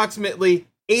approximately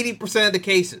 80% of the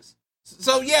cases.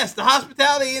 So yes, the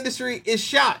hospitality industry is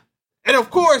shot. And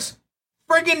of course,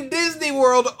 friggin' Disney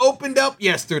World opened up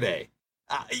yesterday.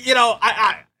 I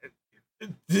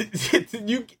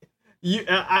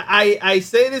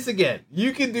say this again.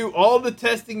 You can do all the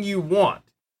testing you want,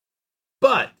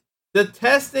 but the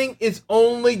testing is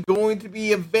only going to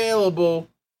be available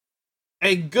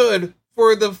and good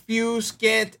for the few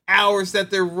scant hours that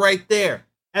they're right there.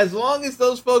 As long as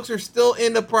those folks are still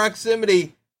in the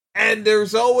proximity, and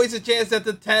there's always a chance that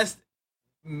the test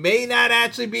may not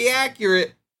actually be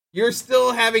accurate, you're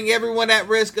still having everyone at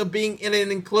risk of being in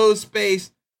an enclosed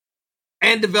space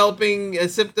and developing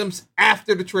symptoms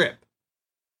after the trip.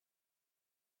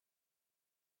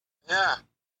 Yeah.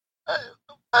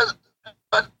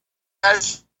 But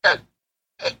as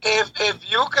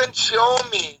if you can show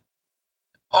me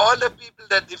all the people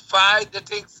that defied the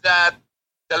things that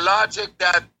the logic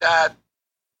that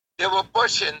they were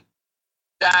pushing,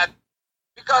 that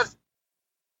because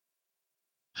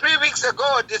 3 weeks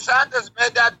ago DeSantis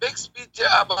made that big speech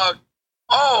about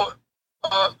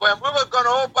when we were going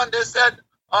to open, they said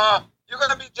you're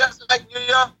going to be just like New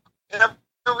York in a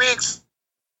few weeks.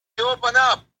 You open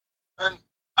up, and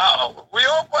we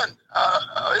opened.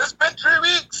 It's been 3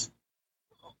 weeks.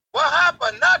 What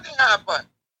happened? Nothing happened.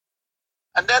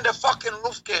 And then the fucking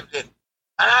roof caved in. And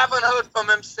I haven't heard from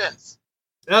him since.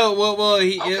 Oh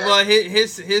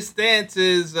his stance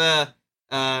is the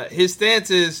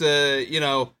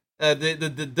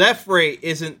death rate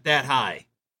isn't that high.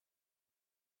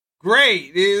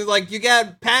 Great, like you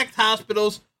got packed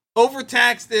hospitals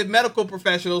overtax the medical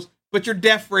professionals, but your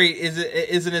death rate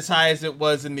isn't as high as it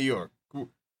was in New York.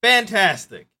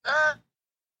 Fantastic.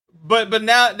 But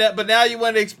now you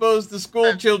want to expose the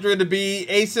school children to be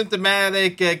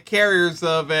asymptomatic carriers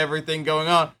of everything going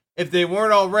on. If they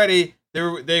weren't already,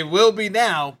 they will be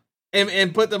now,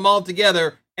 and put them all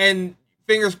together. And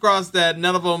fingers crossed that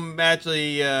none of them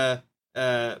actually.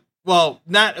 I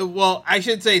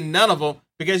should say none of them,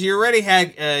 because you already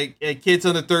had kids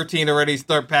under 13 already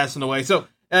start passing away. So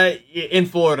in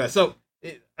Florida. So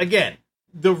again,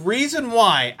 the reason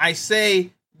why I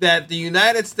say that the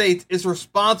United States is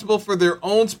responsible for their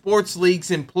own sports leagues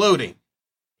imploding,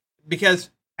 because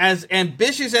as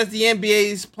ambitious as the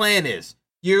NBA's plan is,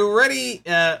 you already,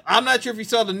 I'm not sure if you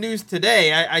saw the news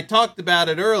today. I talked about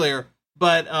it earlier,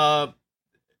 but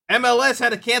MLS had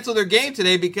to cancel their game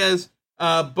today because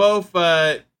both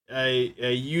like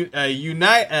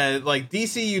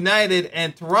DC United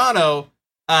and Toronto,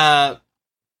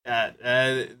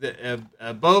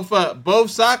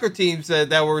 both soccer teams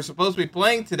that were supposed to be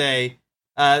playing today,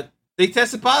 they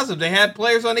tested positive. They had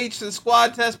players on each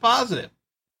squad test positive.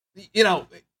 You know,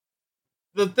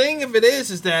 the thing of it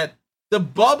is that the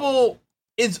bubble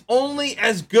is only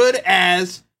as good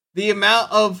as the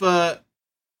amount of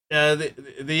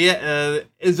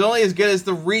is only as good as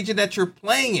the region that you're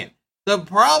playing in. The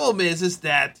problem is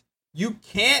that you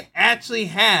can't actually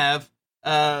have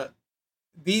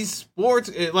these sports,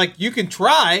 like, you can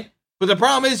try, but the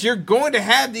problem is you're going to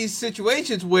have these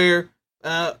situations where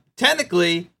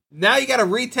technically now you got to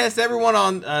retest everyone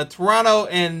on Toronto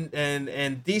and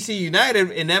DC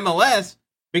United in MLS,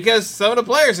 because some of the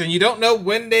players, and you don't know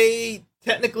when they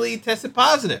technically tested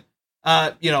positive.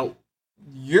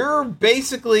 You're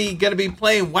basically going to be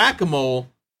playing whack-a-mole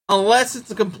unless it's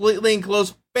a completely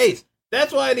enclosed space.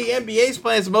 That's why the NBA's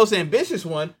plan is the most ambitious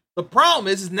one. The problem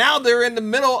is now they're in the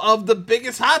middle of the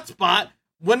biggest hotspot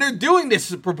when they're doing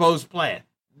this proposed plan.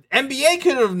 NBA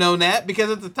could have known that, because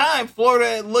at the time,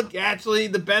 Florida looked actually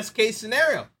the best case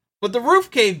scenario. But the roof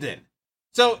caved in.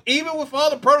 So even with all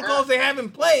the protocols they have in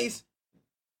place,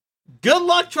 good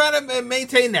luck trying to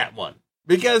maintain that one,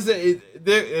 because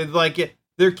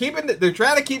they're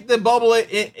trying to keep the bubble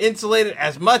insulated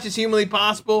as much as humanly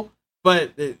possible.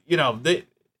 But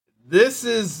this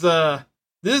is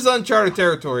uncharted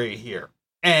territory here,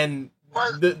 and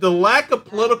the lack of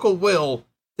political will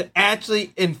to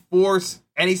actually enforce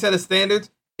any set of standards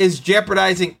is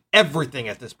jeopardizing everything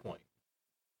at this point.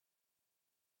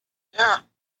 Yeah,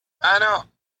 I know.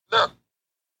 Look,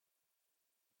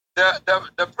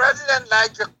 the president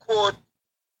likes to quote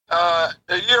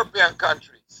the European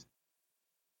countries,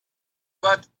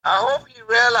 but I hope he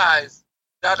realized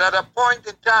that at a point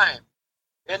in time,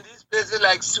 in these places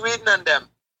like Sweden and them,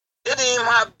 they didn't even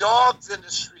have dogs in the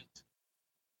street.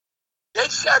 They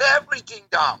shut everything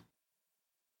down.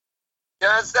 You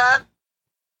understand?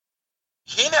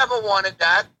 He never wanted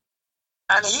that,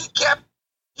 and he kept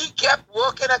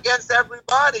working against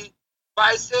everybody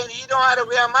by saying he don't have to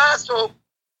wear a mask. So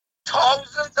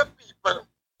thousands of people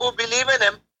who believe in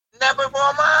him never wore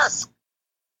a mask.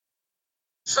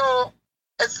 So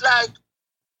it's like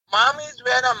mommy's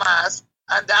wearing a mask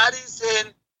and daddy's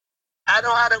saying, I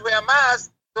don't have to wear a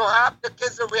mask. So half the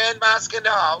kids are wearing masks in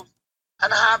the house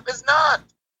and half is not.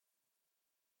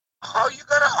 How you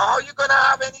gonna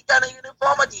have any kind of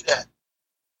uniformity then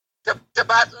to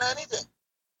battle anything?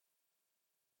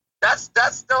 That's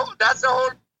the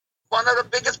whole one of the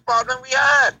biggest problems we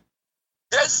had.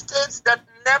 There's states that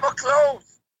never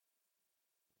close.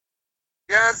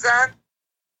 You understand?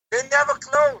 They never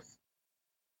close.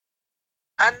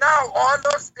 And now all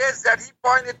those states that he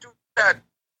pointed to that,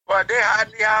 well, they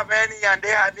hardly have any, and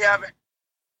they hardly have any.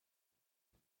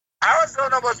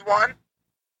 Arizona was one.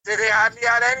 So they hardly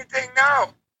had anything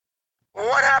now. Well,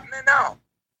 what happening now?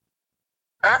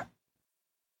 Huh?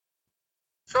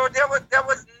 So there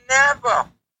was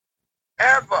never,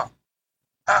 ever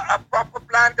a proper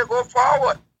plan to go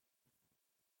forward.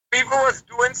 People was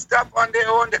doing stuff on their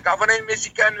own. The governor in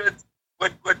Michigan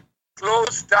would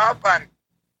close stuff, and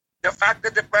the fact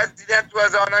that the president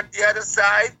was on the other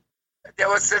side, there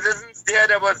were citizens there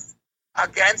that was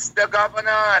against the governor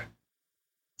and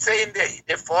saying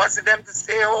they forced them to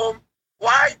stay home.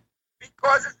 Why?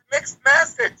 Because it's a mixed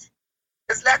message.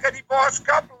 It's like a divorced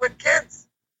couple with kids.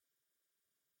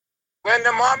 When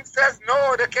the mom says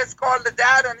no, the kids call the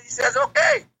dad and he says,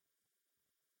 okay.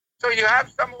 So you have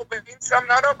some obeying, some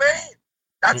not obeying.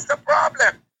 That's the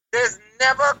problem. There's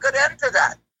never a good end to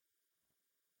that.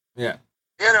 Yeah.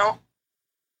 You know?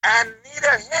 And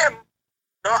neither him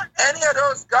nor any of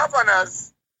those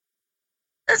governors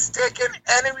is taking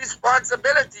any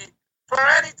responsibility for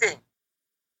anything.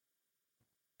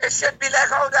 It should be like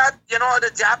how that,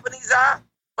 the Japanese are.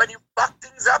 When you fuck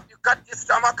things up, you cut your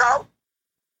stomach out.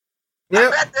 Yep. I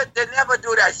bet that they never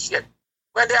do that shit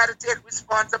when they had to take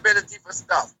responsibility for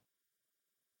stuff.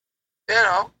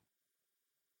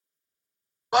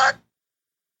 But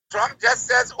Trump just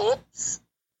says, oops,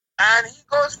 and he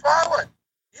goes forward.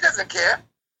 He doesn't care.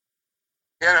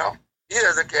 He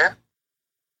doesn't care.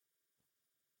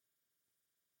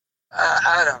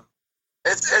 I don't know.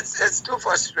 It's too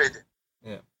frustrating.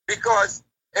 Yeah. Because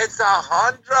it's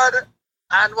 100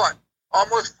 and what?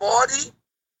 Almost 40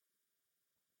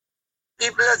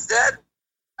 people that's dead.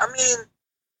 I mean,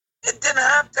 it didn't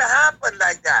have to happen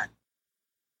like that.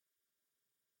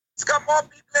 It's got more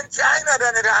people in China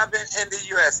than it have in the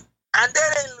U.S. And they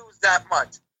didn't lose that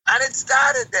much. And it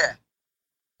started there.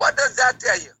 What does that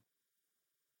tell you?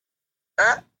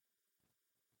 Huh?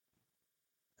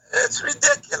 It's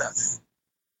ridiculous.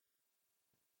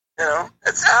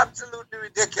 It's absolutely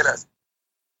ridiculous.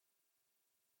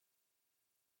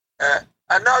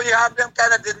 And now you have them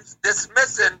kind of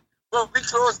dismissing, well, we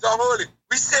closed the hole.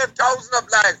 We saved thousands of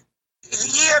lives. You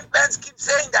hear Pence keep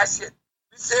saying that shit.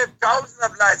 We saved thousands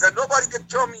of lives, and nobody can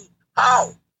show me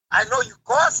how. I know you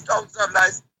cost thousands of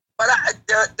lives, but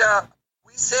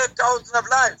we saved thousands of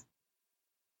lives.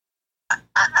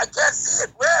 I can't see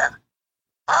it. Where?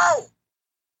 How?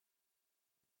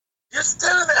 You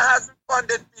still hasn't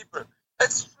funded people.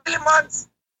 It's 3 months.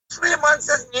 3 months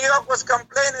since New York was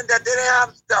complaining that they didn't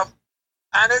have stuff.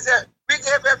 And they said, we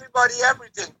gave everybody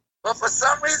everything. But for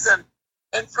some reason,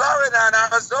 in Florida and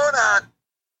Arizona,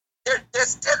 they're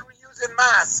still reusing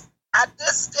masks. At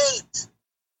this stage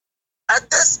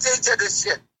of this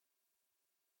shit.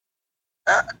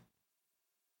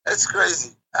 It's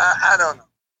crazy. I don't know.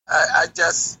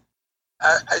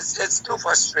 It's too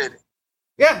frustrating.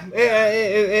 Yeah,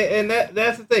 and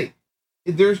that's the thing.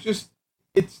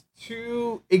 It's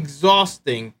too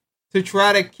exhausting to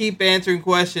try to keep answering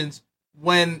questions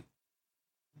when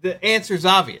the answer is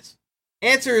obvious.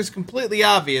 Answer is completely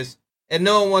obvious, and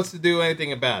no one wants to do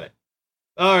anything about it.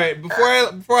 All right,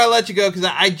 before I let you go, because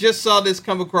I just saw this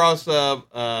come across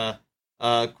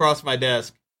across my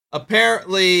desk.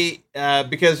 Apparently,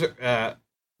 because there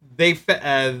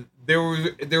were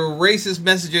racist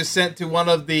messages sent to one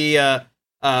of the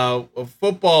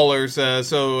footballers,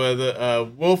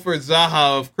 the Wilfred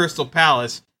Zaha of Crystal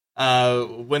Palace,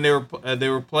 when they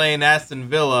were playing Aston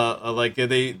Villa,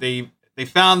 they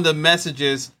found the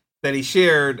messages that he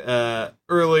shared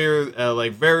earlier,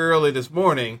 very early this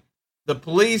morning. The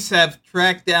police have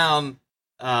tracked down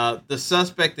the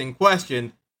suspect in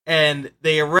question, and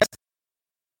they arrested.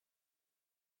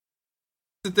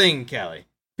 The thing, Callie,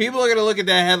 people are going to look at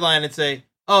that headline and say,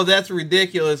 oh, that's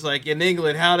ridiculous. Like, in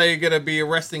England, how are they going to be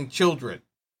arresting children?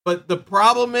 But the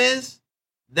problem is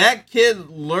that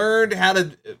kid learned how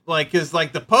to, because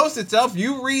the post itself,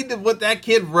 you read what that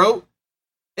kid wrote,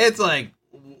 it's like,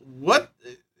 what?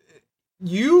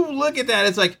 You look at that,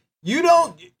 it's like, you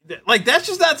don't, that's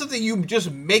just not something you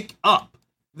just make up.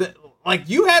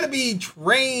 You had to be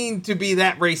trained to be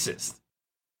that racist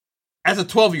as a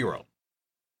 12-year-old.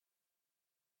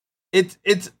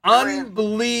 It's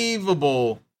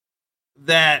unbelievable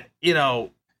that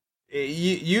you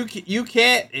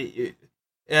can't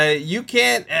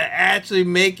actually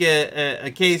make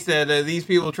a case that these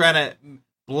people try to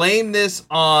blame this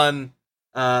on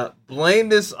because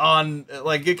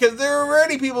there are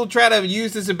already people trying to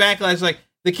use this in backlash, like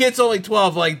the kid's only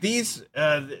 12, like these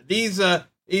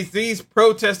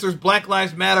protesters, Black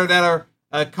Lives Matter, that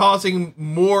are causing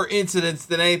more incidents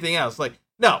than anything else. Like,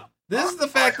 no. This is the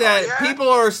fact that people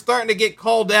are starting to get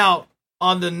called out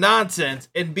on the nonsense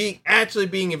and actually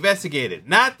being investigated,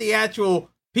 not the actual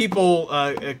people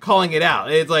calling it out.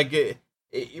 It's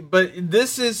but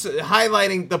this is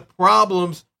highlighting the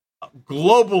problems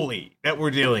globally that we're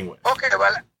dealing with. Okay,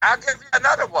 well, I'll give you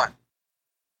another one.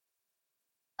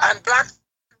 And black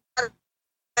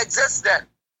exists then.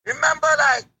 Remember,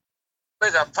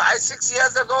 5-6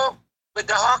 years ago with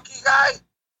the hockey guy,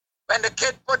 when the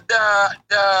kid put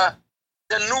the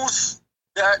noose,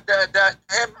 him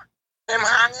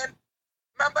hanging.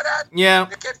 Remember that? Yeah.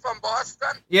 The kid from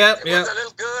Boston. Yeah. It was a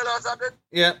little girl or something.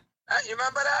 Yeah. You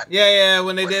remember that? Yeah.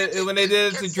 When they did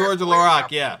it to Georgia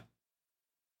LaRock, yeah.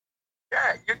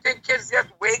 Yeah. You think kids just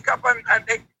wake up and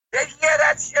they hear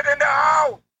that shit in the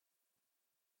house?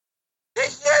 They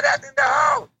hear that in the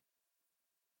house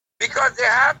because they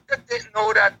have to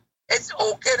know that it's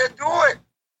okay to do it.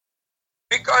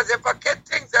 Because if a kid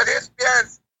thinks that his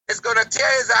parents is going to tear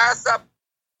his ass up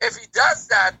if he does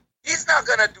that, he's not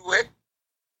going to do it.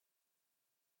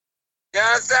 You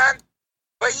understand?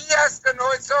 But he has to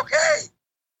know it's okay.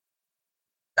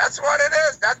 That's what it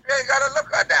is. That's where you gotta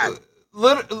look at that.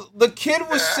 The kid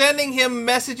was sending him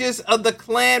messages of the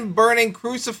Klan burning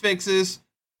crucifixes,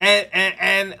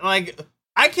 and like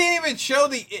I can't even show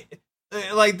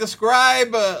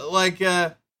describe they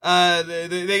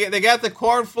got the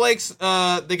cornflakes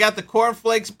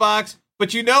box,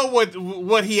 but you know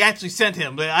what he actually sent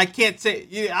him. I can't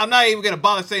say. I'm not even gonna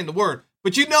bother saying the word,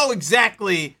 but you know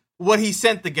exactly what he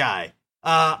sent the guy.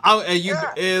 We're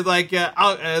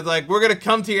gonna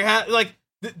come to your house. Like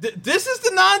this is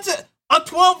the nonsense. A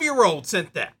 12-year-old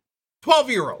sent that.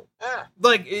 12-year-old. Yeah.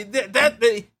 Like that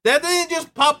didn't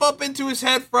just pop up into his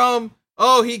head from,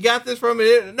 oh, he got this from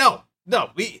it. No.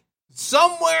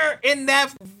 Somewhere in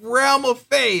that realm of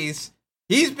phase,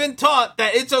 he's been taught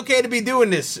that it's okay to be doing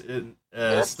this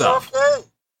stuff. Okay.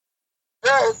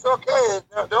 Yeah, it's okay.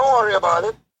 No, don't worry about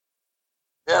it.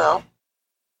 You know,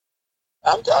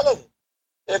 I'm telling you,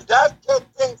 if that kid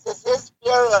thinks it's his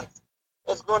parents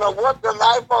is going to work the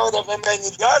life out of him and he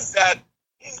does that,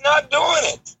 he's not doing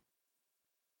it.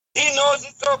 He knows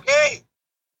it's okay.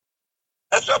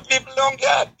 That's what people don't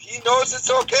get. He knows it's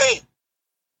okay.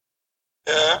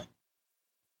 Yeah.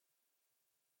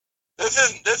 This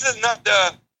is not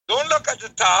the, don't look at the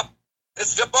top.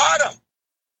 It's the bottom.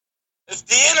 It's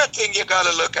the inner thing you got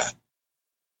to look at.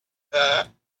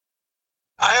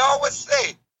 I always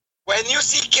say, when you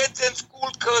see kids in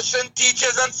school cursing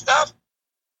teachers and stuff,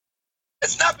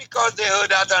 it's not because they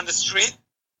heard that on the street.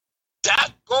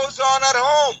 That goes on at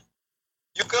home.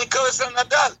 You can curse an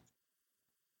adult.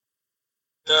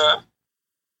 Yeah.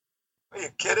 Are you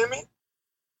kidding me?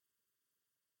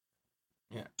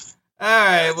 Yeah. All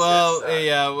right. Well,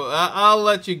 I'll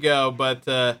let you go, but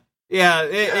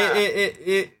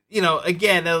it you know,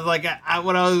 again, it was like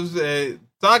when I was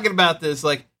talking about this,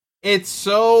 like it's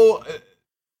so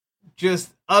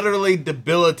just utterly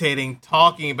debilitating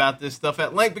talking about this stuff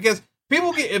at length because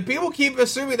people keep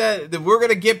assuming that we're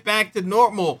gonna get back to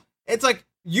normal. It's like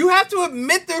you have to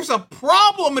admit there's a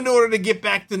problem in order to get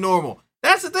back to normal.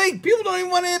 That's the thing. People don't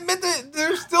even want to admit that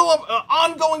there's still an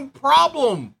ongoing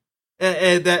problem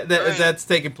that's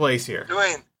taking place here.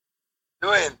 Dwayne,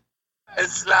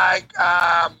 it's like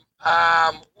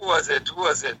who was it?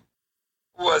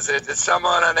 It's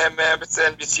someone on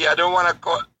MSNBC. I don't want to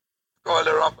call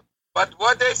her up, but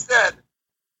what they said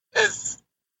is,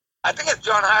 I think it's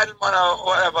John Heidelman or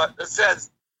whatever, that says,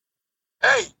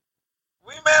 hey,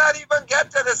 we may not even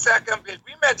get to the second phase.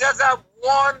 We may just have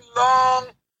one long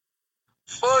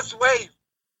first wave,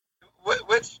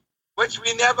 which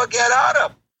we never get out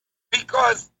of.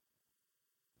 Because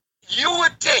you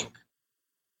would think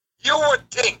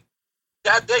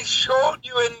that they showed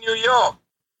you in New York,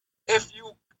 if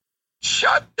you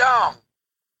shut down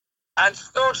and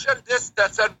social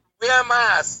distance and wear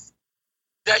masks,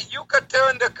 that you could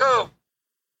turn the curve.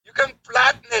 You can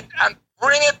flatten it and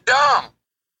bring it down.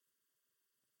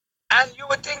 And you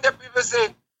would think that people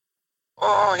say,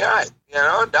 oh yeah, you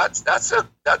know, that's a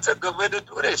good way to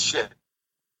do this shit.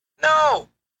 No.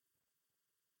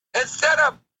 Instead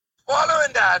of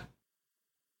following that,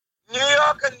 New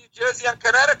York and New Jersey and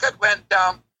Connecticut went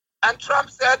down, and Trump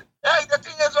said, hey, the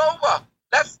thing is over.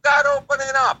 Let's start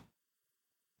opening up.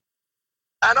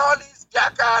 And all these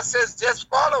jackasses just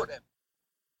followed him.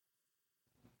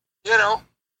 You know?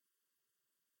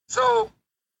 So,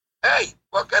 hey,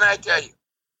 what can I tell you?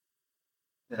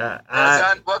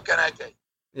 What can I tell you?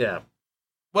 Yeah.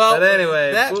 Well, but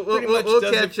anyway, we'll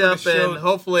catch up, and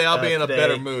hopefully I'll be in a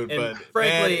better mood. And but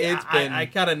frankly, man, I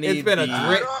kind of need.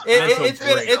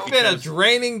 It's been a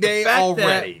draining day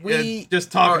already. We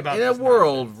just talking about in a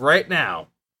world right now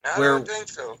where I don't think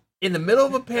so. in the middle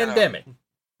of a pandemic,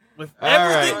 with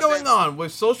everything going on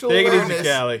with social Take it awareness easy,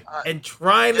 Callie. and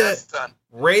trying to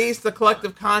raise the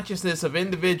collective consciousness of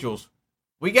individuals,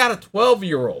 we got a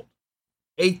 12-year-old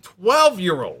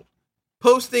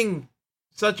posting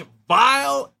such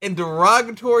vile and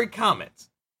derogatory comments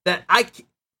that I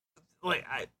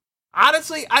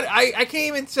honestly can't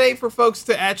even say for folks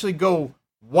to actually go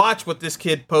watch what this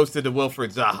kid posted to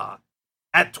Wilfred Zaha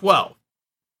at 12.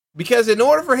 Because in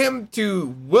order for him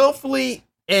to willfully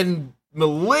and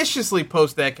maliciously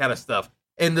post that kind of stuff,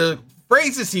 and the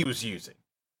phrases he was using,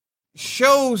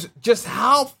 shows just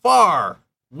how far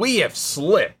we have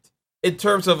slipped in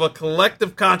terms of a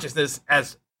collective consciousness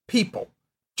as people.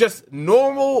 Just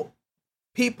normal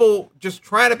people just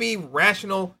trying to be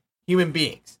rational human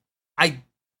beings. I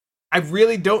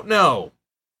really don't know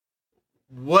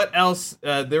what else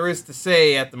there is to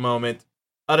say at the moment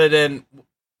other than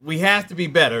we have to be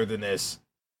better than this.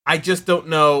 I just don't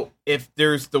know if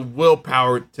there's the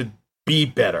willpower to be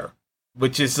better,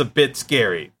 which is a bit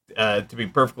scary, to be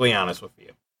perfectly honest with you.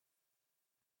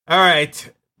 All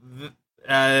right.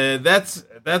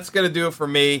 that's gonna do it for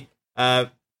me.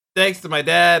 Thanks to my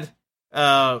dad.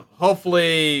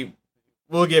 Hopefully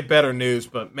we'll get better news.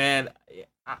 But man,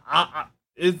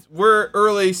 we're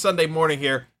early Sunday morning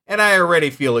here, and I already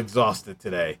feel exhausted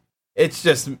today. It's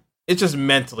just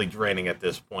mentally draining at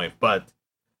this point. But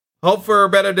hope for a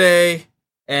better day.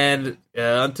 And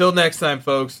until next time,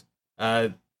 folks,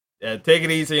 take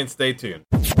it easy and stay tuned.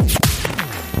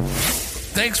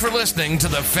 Thanks for listening to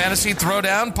the Fantasy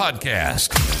Throwdown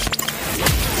Podcast.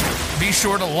 Be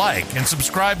sure to like and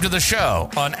subscribe to the show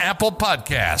on Apple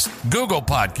Podcasts, Google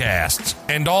Podcasts,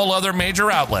 and all other major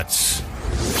outlets.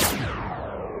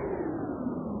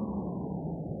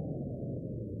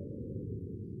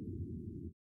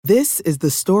 This is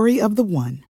the story of the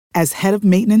one. As head of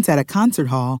maintenance at a concert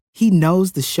hall, he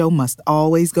knows the show must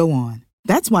always go on.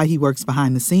 That's why he works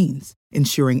behind the scenes,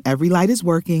 ensuring every light is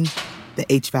working, the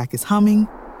HVAC is humming,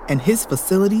 and his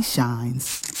facility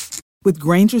shines. With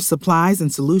Grainger's supplies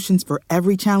and solutions for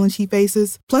every challenge he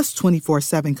faces, plus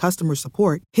 24/7 customer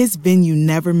support, his venue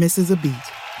never misses a beat.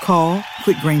 Call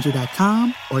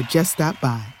quickgrainger.com or just stop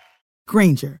by.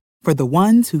 Grainger, for the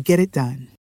ones who get it done.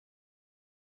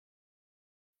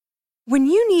 When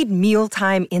you need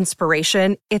mealtime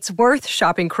inspiration, it's worth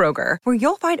shopping Kroger, where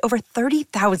you'll find over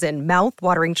 30,000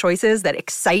 mouth-watering choices that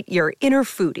excite your inner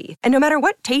foodie. And no matter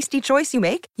what tasty choice you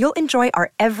make, you'll enjoy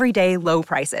our everyday low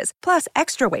prices, plus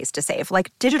extra ways to save,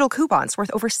 like digital coupons worth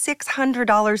over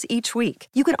 $600 each week.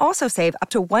 You can also save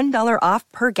up to $1 off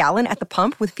per gallon at the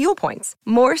pump with fuel points.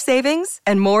 More savings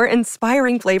and more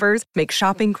inspiring flavors make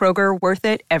shopping Kroger worth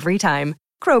it every time.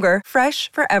 Kroger,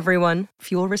 fresh for everyone.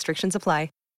 Fuel restrictions apply.